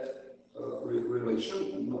that relation,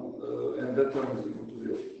 and that term is equal to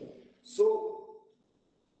 0. So,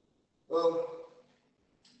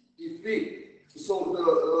 if we,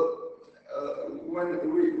 when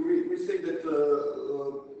we say that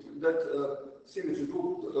that symmetry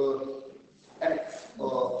group acts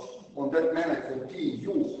on that manifold T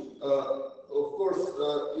U, of course,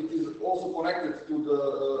 it is also connected to the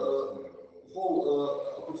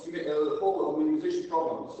whole minimization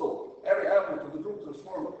problem. So every element of the group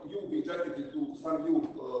transform U be injected into some U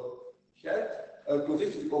hat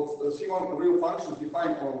consisting of C1 real functions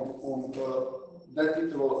defined on that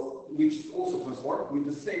interval, which is also transformed with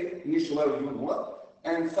the same initial value U0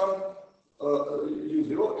 and some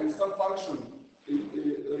U0 and some function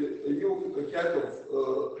U hat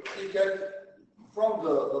of T hat from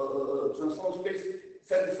the transform space,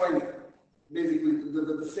 satisfying basically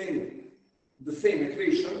the same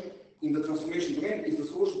equation in the transformation domain is the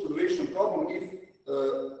solution to the variation problem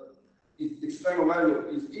if external value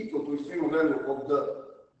is equal to external value of the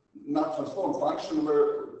not transformed function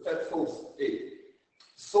where that solves A.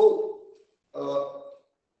 So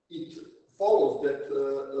it follows that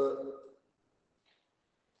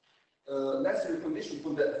necessary condition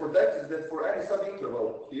for that is that for any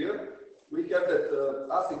subinterval here, we have that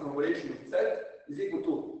asynchronous variation of Z is equal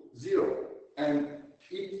to 0, and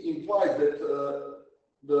it implies that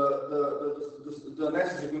the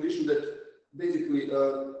necessary condition that basically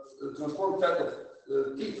transform Z of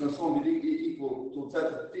T transform will be equal to Z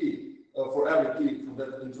of T for every T from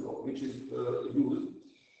that interval, which is used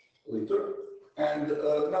later. And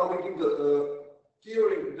now we give the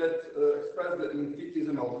theorem that expresses the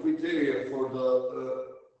Innitesimal criteria for the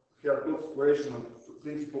Herglotz variational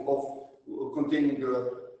principle of containing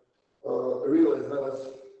real as well as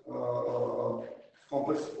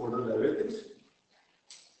complex order derivatives.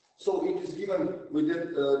 So it is given with that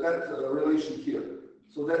relation here.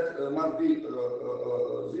 So that must be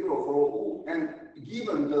 0 for all, and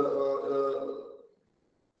given the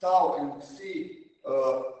tau and C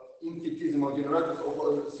infinitesimal generators of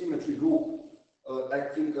a symmetry group, I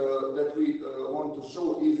think that we want to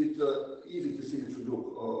show is the symmetry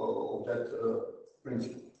group of that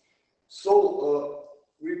principle. So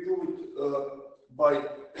we prove it by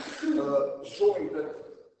showing that.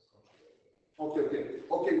 Okay.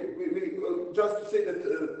 We just to say that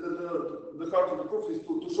the heart of the proof is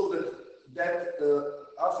to show that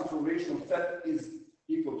asynchronous variation set is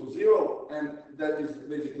equal to 0, and that is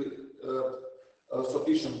basically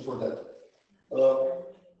sufficient for that.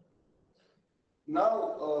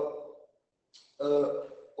 Now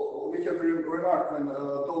we have remarked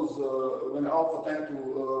when alpha tend to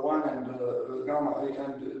 1 and gamma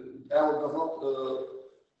and L does not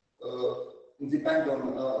depend on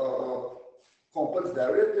complex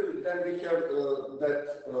derivative, then we have that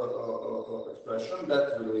expression, that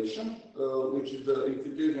relation, which is the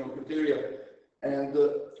Innitesimal criteria. And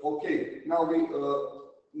okay, now we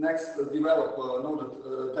next develop another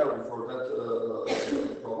theorem for that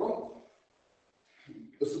problem.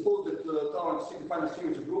 Suppose that tau and C define a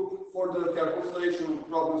symmetry group for the calculation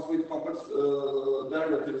problems with complex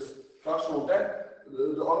derivatives fractional, then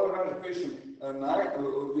the other equation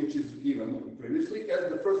which is given previously,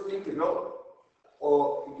 has the first integral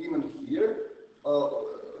given here,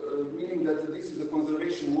 meaning that this is the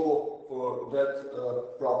conservation law for that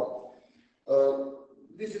problem.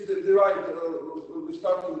 This is derived,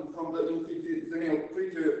 starting from the Innitesimal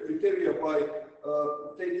criteria by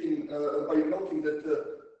noting that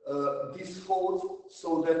this holds,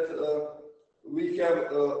 so that we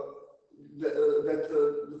have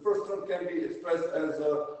the first term can be expressed as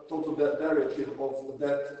a total derivative of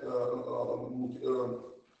that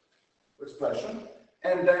expression,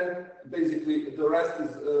 and then basically the rest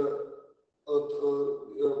is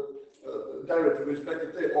derivative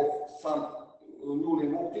respectively of some newly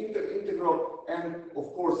invoked integral, and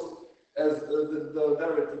of course, as the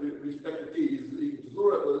derivative with respect to t is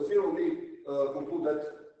equal to 0, we conclude that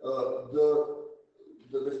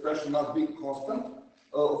the expression must be constant.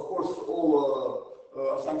 Of course, all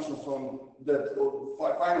assumptions on that,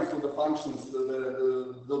 finance of the functions,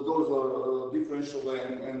 those are differential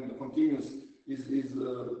and continuous is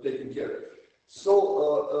taken care of. So,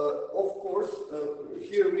 of course,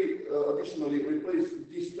 here we additionally replace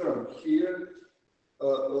this term here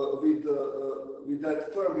with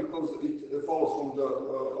that term, because it follows from the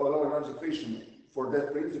Euler-Lagrange equation for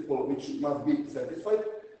that principle, which must be satisfied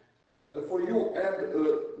for you, and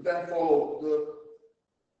then follow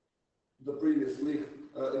the previous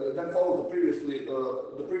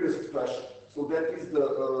expression. So that is the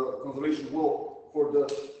conservation law for the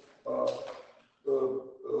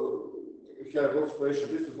Herglotz expression.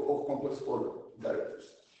 This is of complex order derivatives.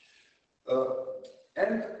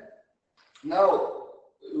 And now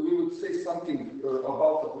we would say something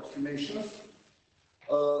about approximations.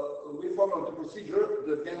 We formulate a procedure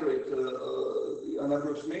that generates an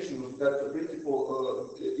approximation of that principle.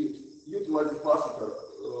 It utilizes classical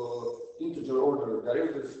integer order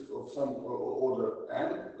derivatives of some order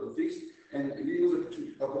n fixed, and we use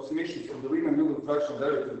approximations of the Riemann-Milling fractional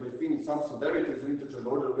derivative by fitting sums of derivatives in integer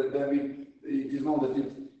order, but then it is known that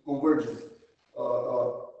it converges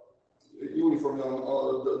uniformly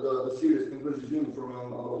on the series converges uniformly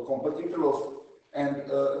on complex intervals, and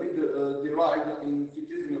we derived in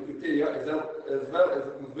Innitesimal criteria as well as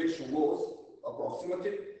the conservation laws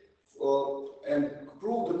approximately, and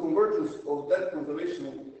prove the convergence of that conservation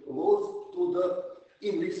laws to the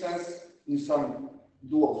index sense in some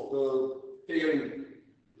dual pairing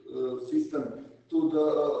system to the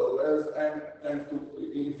as n to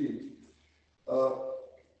infinity.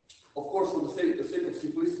 Of course, for the sake of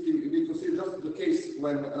simplicity, we consider just the case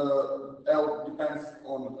when L depends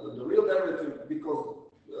on the real derivative, because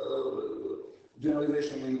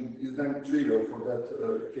generalization is then trivial for that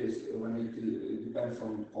case when it depends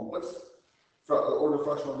on complex order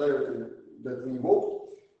fractional derivative that we invoked.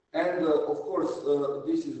 And of course,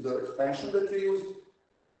 this is the expansion that we used.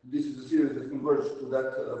 This is the series that converges to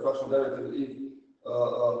that fractional derivative if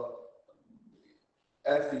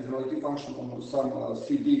f is an analytic function on some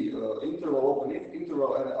CD interval, open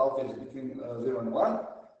interval, and alpha is between 0 and 1.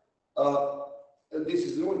 This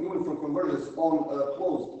is uniform convergence on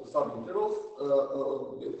closed subintervals,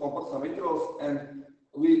 complex subintervals, and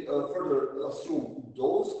we further assume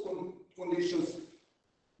those conditions,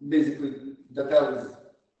 basically that L is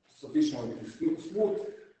sufficiently smooth,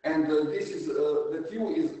 and this is that U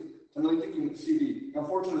is analytic in CD.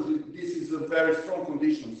 Unfortunately, this is a very strong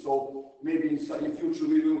condition, so maybe in future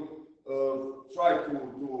we will try to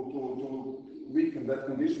weaken that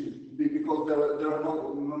condition, because there are not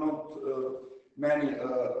many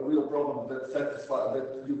real problems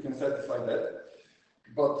that you can satisfy that.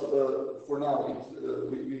 But for now,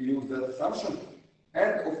 we use that assumption.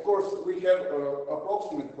 And of course, we have an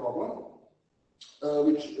approximate problem,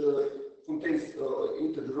 which contains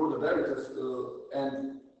integer order derivatives,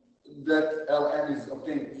 and that Ln is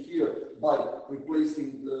obtained here by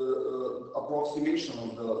replacing the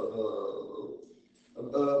approximation of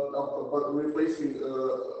replacing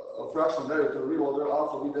a fractional derivative real order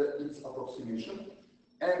alpha with its approximation,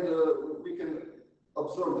 and we can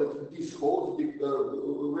observe that this holds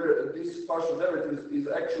where this partial derivative is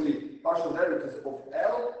actually partial derivatives of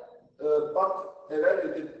L, but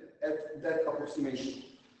evaluated at that approximation.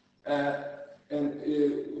 And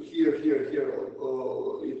here,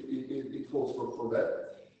 it holds for that.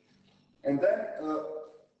 And then,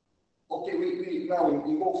 okay, we now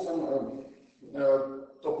invoke some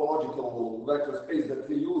topological vector space that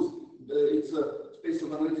we use. It's a space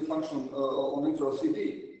of analytic function on interval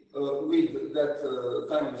CD with that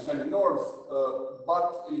family of semi-norms,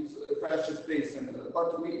 but it's a French space.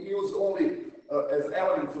 But we use only as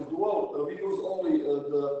elements of dual. We use only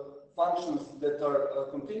the functions that are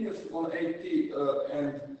continuous on AT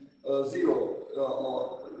and 0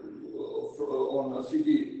 on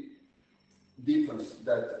CD difference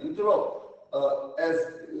that interval.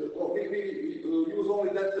 We use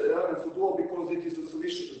only that element for dual because it is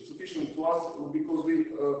sufficient to us because we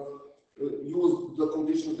use the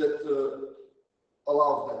condition that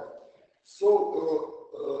allows that. So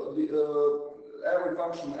every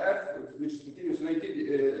function f, which is continuous and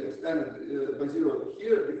extended by 0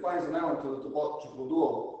 here, defines an element of the topological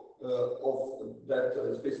dual of that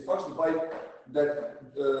space function by that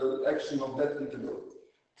action of that integral.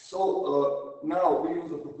 So now we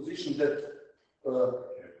use a proposition that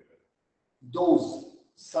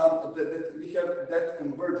that we have that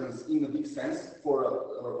convergence in a big sense for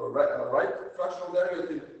a right fractional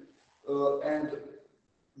derivative, and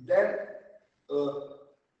then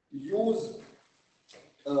use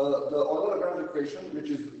the Euler-Lagrange equation, which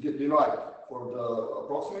is derived for the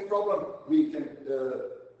approximate problem. We can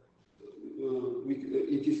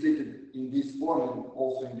it is stated in this form and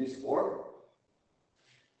also in this form,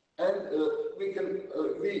 and we can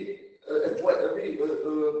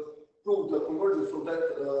prove the convergence of that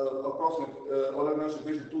approximate Euler-Lagrange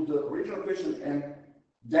equation to the original equation, and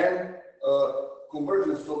then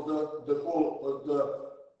convergence of the whole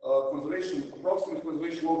conservation, approximate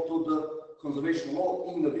conservation law to the conservation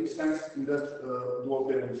law in the big sense in that dual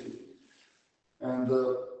theorem system. And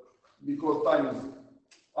because time is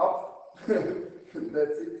up,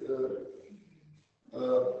 that's it.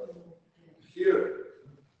 Here,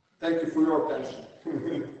 thank you for your attention.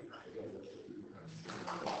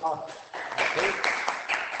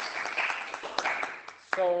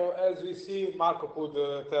 So as we see, Marco could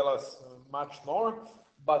tell us much more,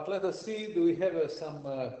 but let us see, do we have some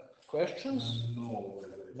questions? No.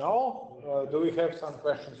 No? Do we have some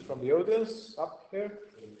questions from the audience up here?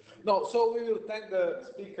 No, so we will thank the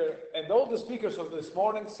speaker and all the speakers of this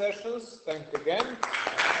morning's sessions. Thank you again.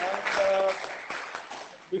 And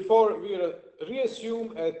before we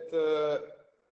reassume at